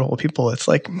impenetrable people. It's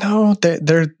like, no,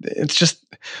 it's just,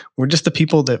 we're just the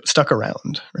people that stuck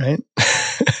around, right?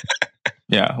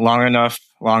 Yeah, long enough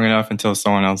until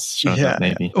someone else shows up,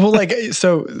 maybe. Well, like,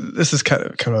 so this is kind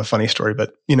of a funny story,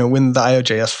 but when the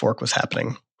IOJS fork was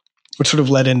happening, which sort of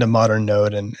led into modern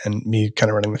Node and me kind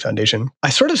of running the foundation, I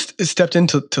sort of stepped in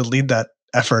to lead that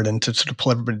effort and to sort of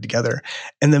pull everybody together.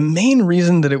 And the main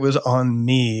reason that it was on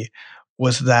me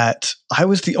was that I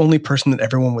was the only person that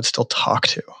everyone would still talk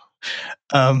to.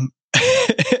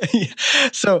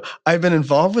 So I've been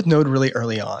involved with Node really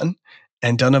early on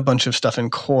and done a bunch of stuff in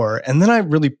core. And then I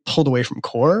really pulled away from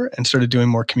core and started doing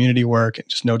more community work and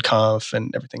just NodeConf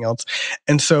and everything else.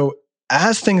 And so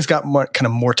as things got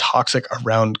more toxic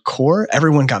around core,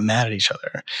 everyone got mad at each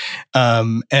other.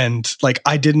 And like,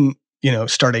 I didn't,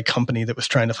 start a company that was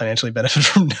trying to financially benefit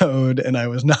from Node, and I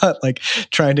was not like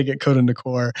trying to get code into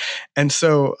core. And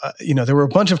so, there were a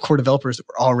bunch of core developers that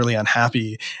were all really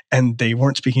unhappy and they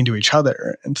weren't speaking to each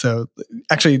other. And so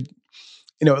actually,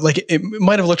 like it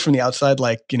might have looked from the outside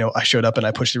like, I showed up and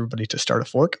I pushed everybody to start a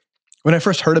fork. When I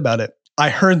first heard about it, I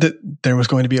heard that there was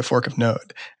going to be a fork of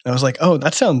Node. And I was like, oh,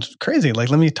 that sounds crazy. Like,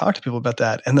 let me talk to people about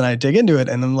that. And then I dig into it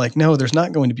and I'm like, no, there's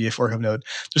not going to be a fork of Node.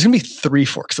 There's going to be 3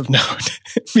 forks of Node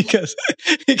because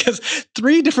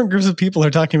 3 different groups of people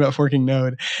are talking about forking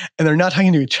Node and they're not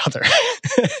talking to each other.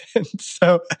 And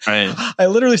so I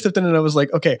literally stepped in and I was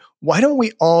like, okay, why don't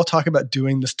we all talk about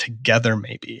doing this together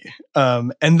maybe?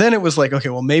 And then it was like, okay,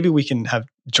 well, maybe we can have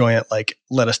Joyent like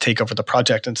let us take over the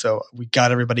project. And so we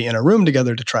got everybody in a room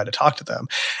together to try to talk to them.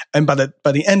 And by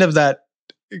the end of that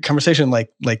conversation,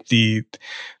 like the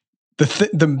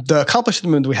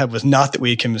accomplishment we had was not that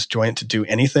we convinced Joyent to do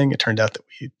anything. It turned out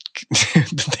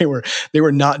that they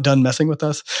were not done messing with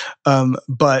us.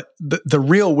 But the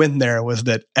real win there was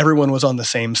that everyone was on the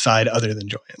same side other than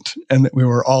Joyent, and that we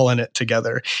were all in it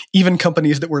together, even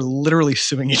companies that were literally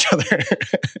suing each other.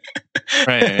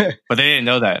 Right. But they didn't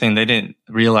know that thing. They didn't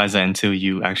realize that until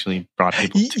you actually brought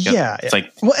people together. Yeah. It's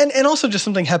like, well, and also just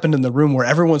something happened in the room where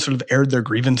everyone sort of aired their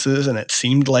grievances, and it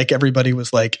seemed like everybody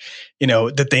was like,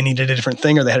 that they needed a different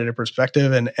thing or they had a different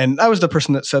perspective. And I was the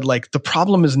person that said, like, the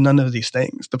problem is none of these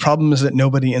things. The problem is that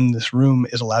nobody in this room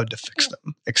is allowed to fix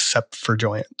them except for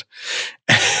Joyent.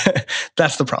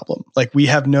 That's the problem. Like,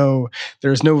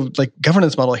 there's no like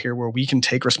governance model here where we can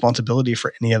take responsibility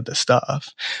for any of this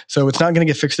stuff. So it's not going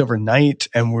to get fixed overnight,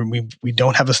 and we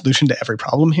don't have a solution to every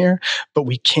problem here, but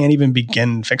we can't even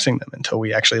begin fixing them until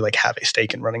we actually like have a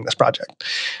stake in running this project.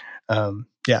 And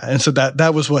so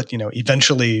that was what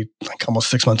eventually, like almost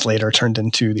 6 months later, turned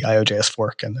into the IOJS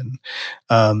fork, and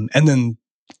then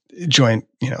Joyent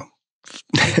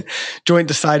Joyent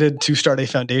decided to start a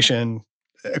foundation.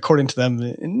 According to them,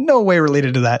 in no way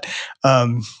related to that,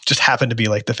 just happened to be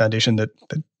like the foundation that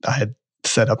I had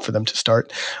set up for them to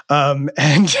start. And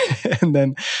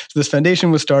then this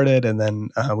foundation was started, and then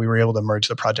we were able to merge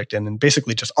the project in, and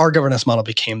basically just our governance model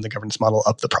became the governance model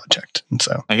of the project. And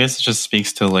so I guess it just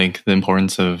speaks to like the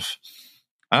importance of,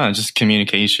 I don't know, just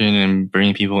communication and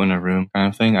bringing people in a room kind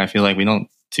of thing. I feel like we don't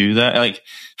do that. Like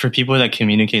for people that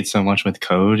communicate so much with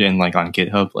code and like on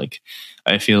GitHub, like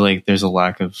I feel like there's a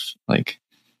lack of like,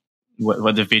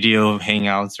 what the video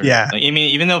hangouts or like, I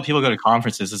mean, even though people go to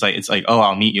conferences, it's like oh,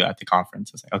 I'll meet you at the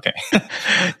conference. It's like okay.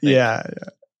 Like, yeah.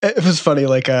 It was funny,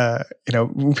 like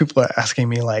when people are asking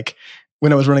me, like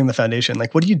when I was running the foundation,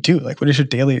 like what do you do, like what is your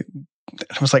daily, and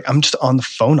I was like, I'm just on the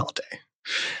phone all day.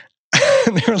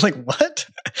 And they were like, what?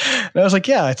 And I was like,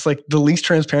 yeah, it's like the least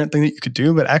transparent thing that you could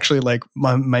do. But actually, like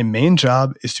my main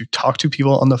job is to talk to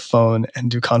people on the phone and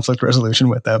do conflict resolution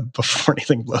with them before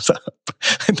anything blows up.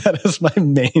 That is my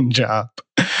main job.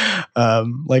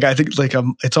 Like I think like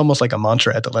it's almost like a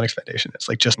mantra at the Linux Foundation. It's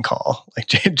like just call, like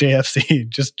JFC,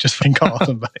 just fucking call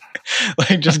somebody.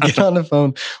 Like just get on the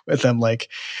phone with them. Like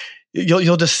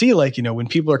you'll just see, like, when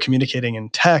people are communicating in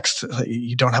text, like,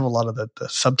 you don't have a lot of the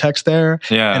subtext there.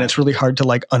 Yeah. And it's really hard to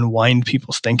like unwind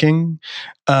people's thinking.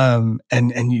 And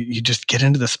you just get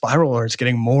into the spiral where it's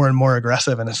getting more and more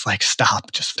aggressive, and it's like,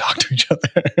 stop, just talk to each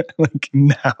other. Like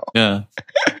now. Yeah.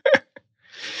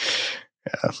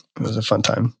 Yeah. It was a fun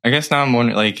time. I guess now I'm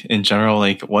wondering, like in general,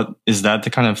 like what is that the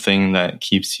kind of thing that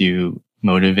keeps you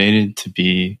motivated to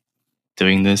be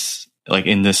doing this? Like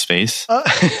in this space?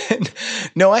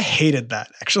 No, I hated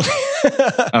that actually.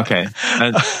 Okay,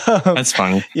 that's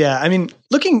funny. Yeah, I mean,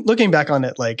 looking back on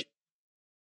it, like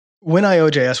when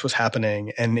IOJS was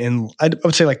happening, and I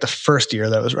would say like the first year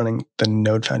that I was running the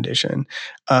Node Foundation,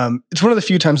 it's one of the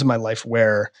few times in my life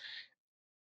where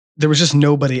there was just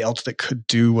nobody else that could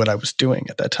do what I was doing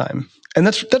at that time. And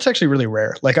that's actually really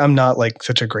rare. Like I'm not like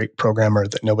such a great programmer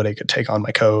that nobody could take on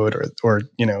my code or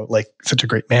like such a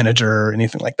great manager or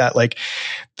anything like that. Like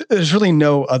there's really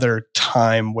no other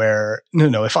time where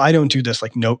no, if I don't do this,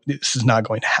 like no, this is not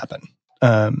going to happen.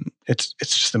 It's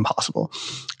just impossible.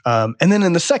 And then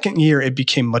in the second year, it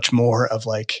became much more of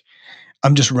like,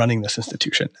 I'm just running this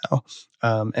institution now.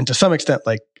 And to some extent,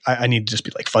 like I need to just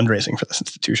be like fundraising for this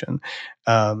institution.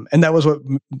 And that was what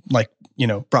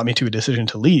brought me to a decision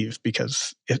to leave,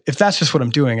 because if that's just what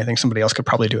I'm doing, I think somebody else could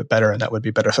probably do it better, and that would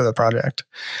be better for the project.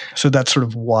 So that's sort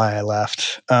of why I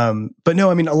left. But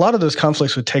no, I mean, a lot of those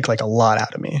conflicts would take like a lot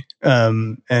out of me.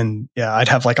 And yeah, I'd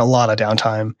have like a lot of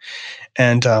downtime,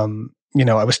 and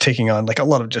I was taking on like a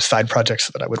lot of just side projects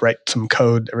so that I would write some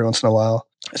code every once in a while.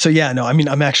 So yeah, no, I mean,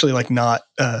 I'm actually like not,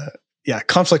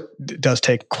 conflict does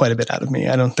take quite a bit out of me.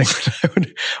 I don't think that I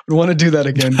would want to do that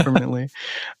again permanently.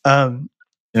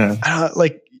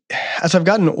 Like as I've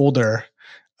gotten older,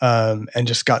 and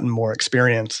just gotten more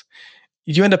experience,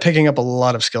 you end up picking up a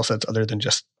lot of skill sets other than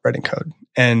just writing code.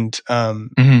 And,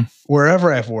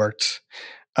 wherever I've worked,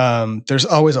 there's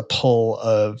always a pull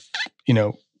of,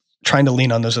 trying to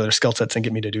lean on those other skill sets and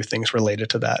get me to do things related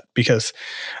to that, because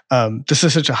this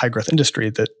is such a high growth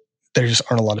industry that there just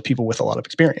aren't a lot of people with a lot of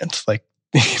experience. Like,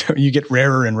 you get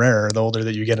rarer and rarer the older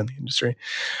that you get in the industry.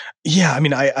 Yeah, I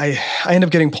mean, I end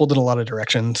up getting pulled in a lot of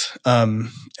directions,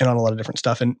 and on a lot of different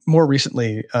stuff. And more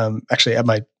recently, actually at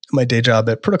my day job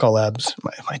at Protocol Labs,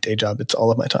 my day job, it's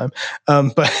all of my time,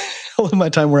 but all of my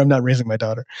time where I'm not raising my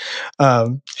daughter.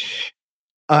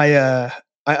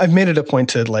 I've made it a point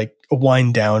to like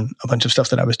wind down a bunch of stuff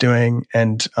that I was doing,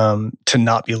 and to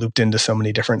not be looped into so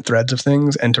many different threads of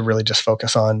things, and to really just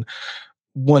focus on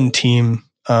one team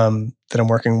that I'm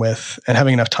working with, and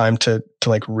having enough time to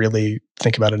like really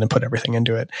think about it and put everything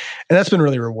into it. And that's been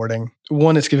really rewarding.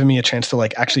 One, it's given me a chance to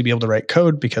like actually be able to write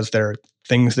code, because there are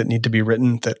things that need to be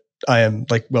written that I am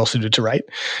like well suited to write.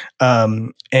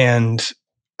 And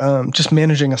just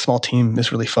managing a small team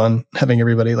is really fun. Having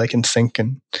everybody like in sync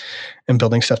and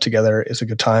building stuff together is a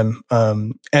good time.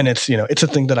 And it's, it's a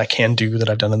thing that I can do that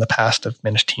I've done in the past. I've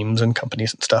managed teams and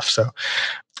companies and stuff. So,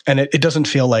 and it doesn't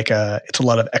feel like it's a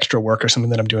lot of extra work or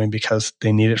something that I'm doing because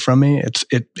they need it from me.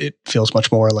 It feels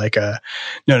much more like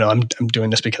no, I'm doing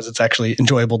this because it's actually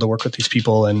enjoyable to work with these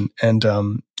people, and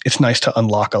it's nice to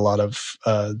unlock a lot of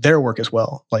their work as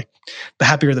well. Like the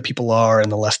happier that people are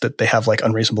and the less that they have like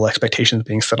unreasonable expectations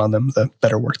being set on them, the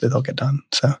better work that they'll get done.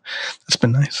 So that's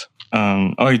been nice.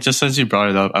 Just as you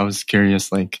brought it up, I was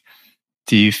curious, like,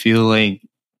 do you feel like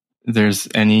there's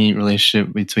any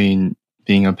relationship between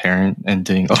being a parent and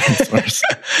doing open source?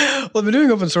 Well, I've been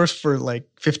doing open source for like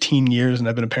 15 years and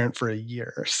I've been a parent for a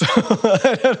year. So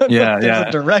I don't know if there's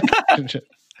a direct relationship.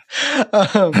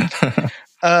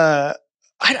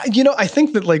 I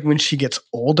think that like when she gets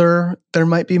older, there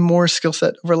might be more skill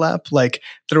set overlap. Like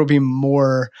there will be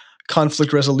more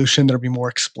conflict resolution. There'll be more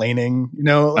explaining, she's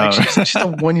a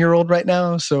 1-year-old right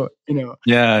now. So,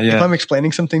 if I'm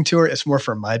explaining something to her, it's more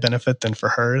for my benefit than for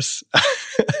hers.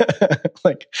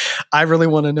 Like I really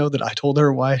want to know that I told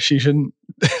her why she shouldn't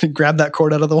grab that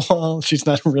cord out of the wall. She's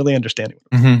not really understanding.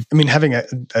 Mm-hmm. I mean, having a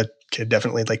kid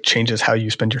definitely like changes how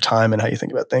you spend your time and how you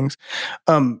think about things.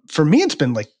 For me, it's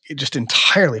been like just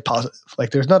entirely positive.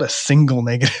 Like there's not a single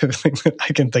negative thing that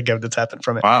I can think of that's happened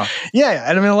from it. Wow. Yeah.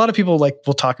 And I mean, a lot of people like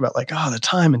will talk about like, the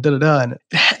time and da-da-da. And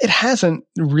it hasn't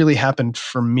really happened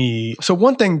for me. So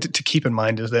one thing to keep in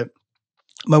mind is that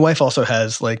my wife also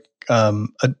has like a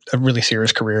really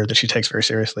serious career that she takes very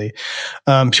seriously.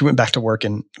 She went back to work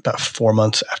in about 4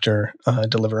 months after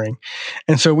delivering,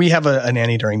 and so we have a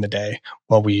nanny during the day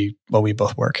while we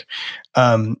both work,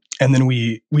 and then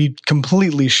we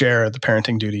completely share the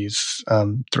parenting duties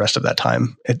the rest of that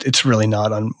time. It's really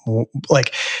not on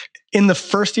like in the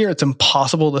first year. It's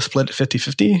impossible to split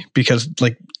 50-50 because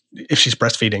like if she's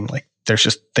breastfeeding, like there's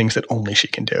just things that only she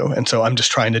can do, and so I'm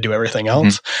just trying to do everything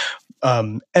else.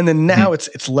 Mm-hmm. And then now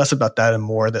it's less about that and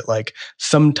more that like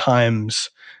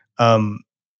sometimes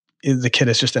the kid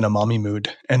is just in a mommy mood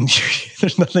and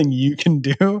there's nothing you can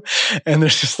do, and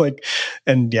there's just like,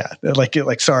 and yeah,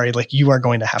 sorry, like you are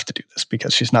going to have to do this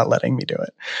because she's not letting me do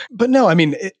it. But no, I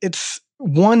mean it's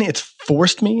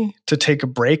forced me to take a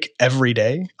break every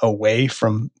day away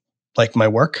from like my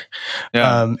work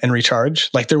and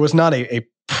recharge. Like there was not a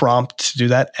prompt to do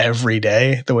that every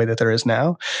day the way that there is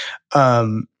now.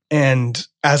 And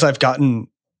as I've gotten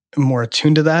more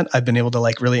attuned to that, I've been able to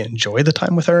like really enjoy the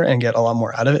time with her and get a lot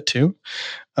more out of it too.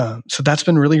 So that's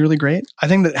been really, really great. I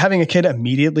think that having a kid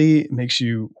immediately makes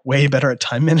you way better at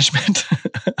time management.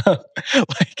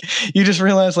 Like you just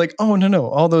realize like, oh no,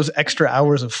 all those extra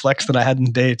hours of flex that I had in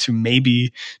the day to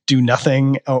maybe do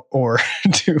nothing or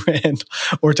to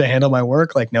handle my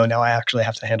work. Like, no, now I actually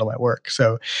have to handle my work.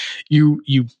 So you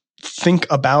think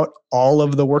about all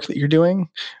of the work that you're doing,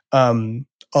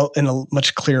 in a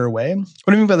much clearer way.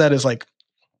 What I mean by that is like,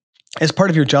 as part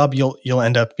of your job, you'll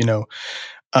end up,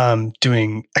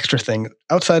 doing extra things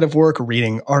outside of work,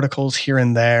 reading articles here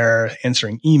and there,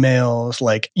 answering emails.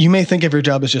 Like you may think of your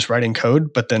job as just writing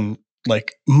code, but then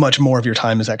like much more of your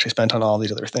time is actually spent on all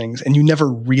these other things. And you never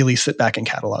really sit back and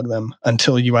catalog them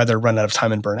until you either run out of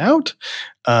time and burn out,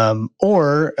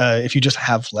 or if you just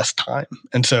have less time.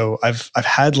 And so I've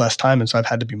had less time. And so I've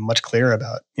had to be much clearer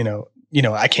about,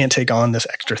 I can't take on this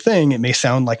extra thing. It may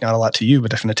sound like not a lot to you,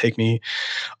 but it's going to take me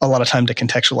a lot of time to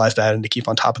contextualize that and to keep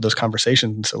on top of those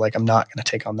conversations. And so like, I'm not going to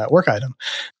take on that work item.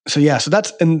 So yeah, so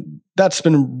that's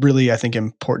been really, I think,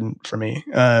 important for me.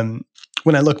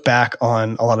 When I look back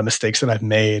on a lot of mistakes that I've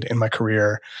made in my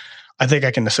career, I think I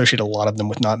can associate a lot of them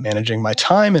with not managing my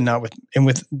time and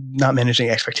with not managing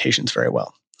expectations very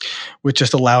well, with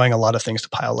just allowing a lot of things to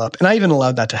pile up. And I even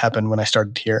allowed that to happen when I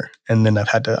started here, and then I've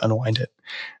had to unwind it.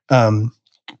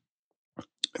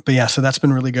 But yeah, so that's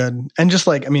been really good. And just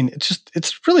like, I mean,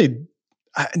 it's really,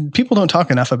 people don't talk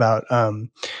enough about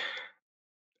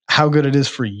how good it is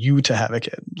for you to have a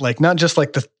kid. Like not just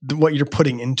like what you're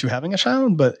putting into having a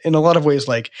child, but in a lot of ways,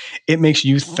 like it makes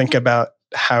you think about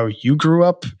how you grew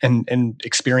up and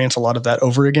experience a lot of that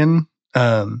over again.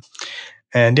 And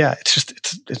yeah,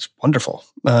 it's wonderful.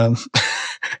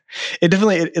 It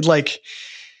definitely,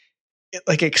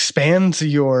 it expands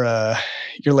your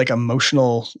like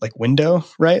emotional like window,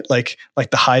 right? Like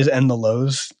the highs and the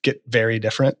lows get very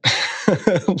different.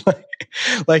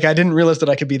 like I didn't realize that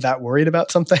I could be that worried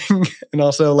about something, and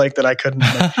also like that I couldn't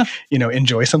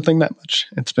enjoy something that much.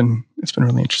 It's been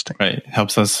really interesting. Right. It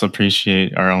helps us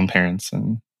appreciate our own parents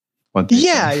and what they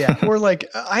Yeah. Or like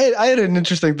I had an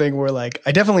interesting thing where like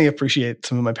I definitely appreciate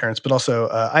some of my parents, but also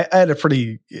I had a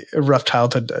pretty rough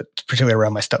childhood, particularly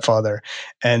around my stepfather.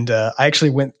 And I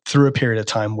actually went through a period of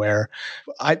time where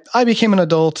I became an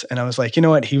adult and I was like, you know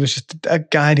what? He was just a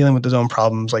guy dealing with his own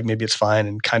problems. Like maybe it's fine,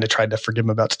 and kind of tried to forgive him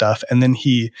about stuff. And then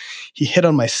he hit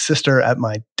on my sister at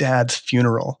my dad's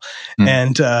funeral.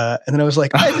 And then I was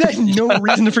like, I had no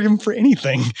reason to forgive him for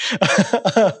anything.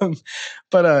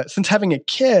 But since having a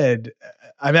kid,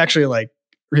 I've actually like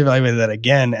reevaluated that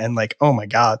again, and like, oh my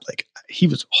God, like he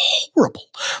was horrible.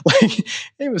 Like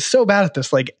he was so bad at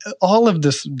this. Like all of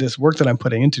this work that I'm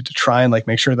putting into to try and like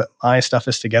make sure that my stuff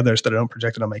is together so that I don't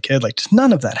project it on my kid, like just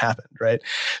none of that happened, right?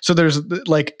 So there's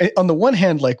like, on the one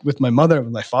hand, like with my mother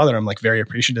and my father, I'm like very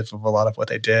appreciative of a lot of what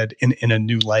they did in a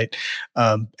new light.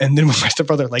 And then with my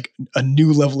stepbrother, like a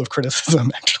new level of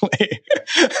criticism, actually.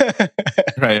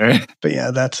 Right. But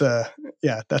yeah, that's a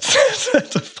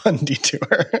fun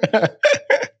detour.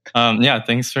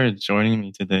 Thanks for joining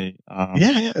me today.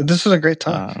 This was a great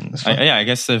time. I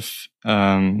guess if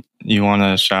you want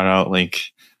to shout out like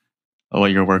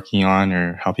what you're working on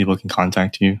or how people can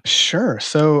contact you. Sure.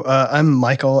 So I'm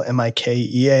Michael,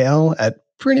 Mikeal, at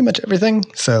pretty much everything.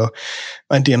 So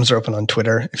my DMs are open on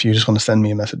Twitter if you just want to send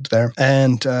me a message there.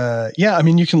 And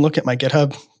you can look at my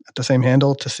GitHub at the same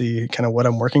handle to see kind of what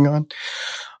I'm working on.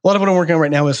 A lot of what I'm working on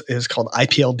right now is called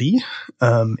IPLD.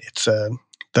 It's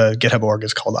the GitHub org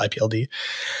is called IPLD.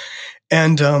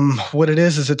 And what it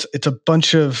is it's a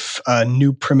bunch of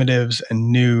new primitives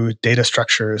and new data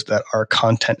structures that are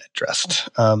content addressed.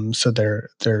 So they're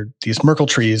these Merkle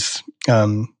trees,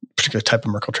 particular type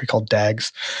of Merkle tree called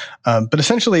DAGs. But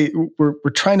essentially, we're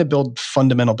trying to build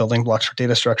fundamental building blocks for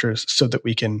data structures so that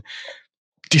we can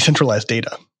decentralize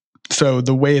data. So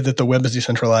the way that the web is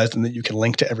decentralized and that you can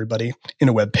link to everybody in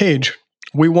a web page,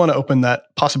 we want to open that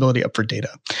possibility up for data.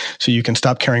 So you can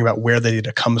stop caring about where the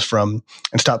data comes from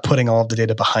and stop putting all of the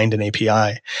data behind an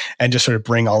API and just sort of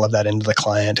bring all of that into the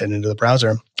client and into the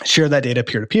browser. Share that data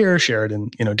peer-to-peer, share it in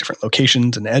different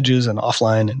locations and edges and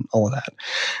offline and all of that.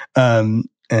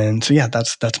 And so,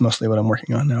 that's mostly what I'm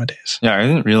working on nowadays. Yeah, I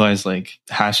didn't realize like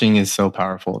hashing is so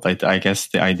powerful. Like I guess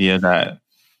the idea that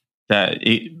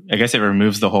it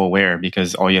removes the whole where,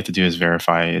 because all you have to do is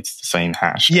verify it's the same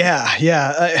hash.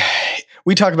 Yeah.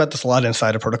 We talk about this a lot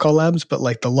inside of Protocol Labs, but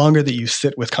like the longer that you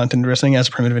sit with content addressing as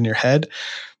a primitive in your head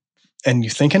and you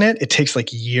think in it takes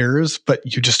like years, but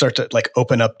you just start to like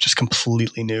open up just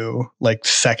completely new, like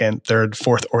second, third,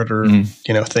 fourth order,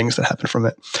 things that happen from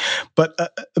it. But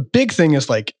a big thing is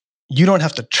like, you don't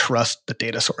have to trust the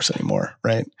data source anymore,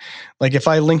 right? Like if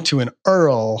I link to an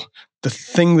URL, the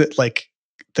thing that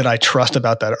I trust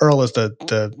about that URL is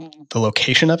the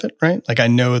location of it, right? Like I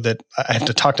know that I have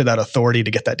to talk to that authority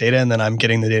to get that data, and then I'm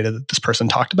getting the data that this person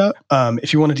talked about.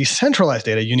 If you want to decentralize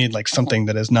data, you need like something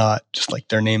that is not just like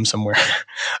their name somewhere.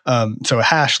 So a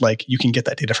hash, like you can get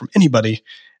that data from anybody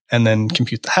and then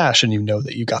compute the hash, and you know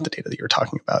that you got the data that you're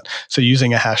talking about. So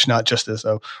using a hash not just as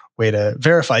a way to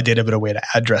verify data, but a way to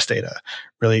address data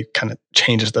really kind of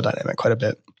changes the dynamic quite a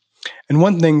bit. And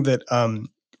one thing that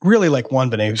really like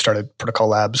Juan Benet, who started Protocol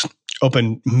Labs,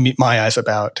 opened my eyes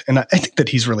about, and I think that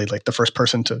he's really like the first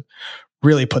person to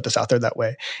really put this out there that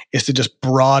way, is to just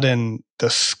broaden the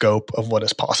scope of what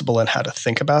is possible and how to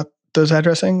think about those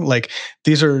addressing. Like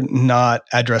these are not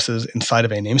addresses inside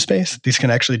of a namespace. These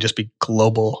can actually just be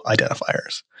global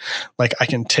identifiers. Like I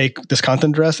can take this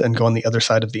content address and go on the other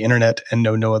side of the internet and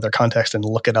know no other context and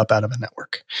look it up out of a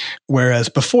network. Whereas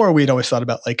before we'd always thought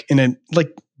about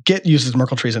Git uses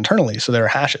Merkle trees internally, so there are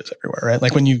hashes everywhere, right?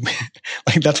 Like when you,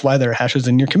 like that's why there are hashes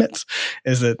in your commits,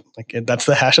 is that like that's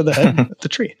the hash of the head of the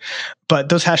tree. But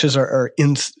those hashes are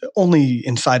only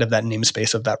inside of that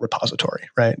namespace of that repository,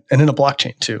 right? And in a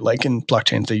blockchain too. Like in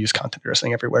blockchains, they use content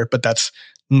addressing everywhere, but that's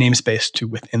namespace to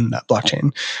within that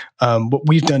blockchain. What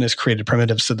we've done is created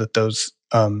primitives so that those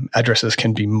addresses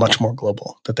can be much more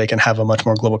global, that they can have a much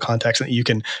more global context, and that you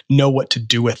can know what to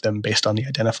do with them based on the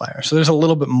identifier. So there's a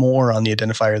little bit more on the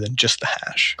identifier than just the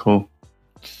hash. Cool.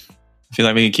 I feel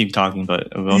like we could keep talking, but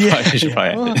we should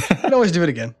probably I can always do it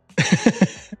again.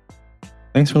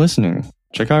 Thanks for listening.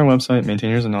 Check out our website,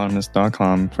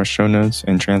 maintainersanonymous.com, for show notes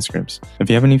and transcripts. If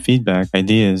you have any feedback,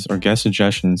 ideas, or guest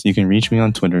suggestions, you can reach me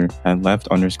on Twitter at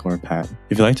 @left_Pat.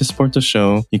 If you'd like to support the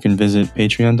show, you can visit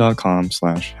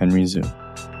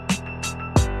patreon.com/HenryZhu.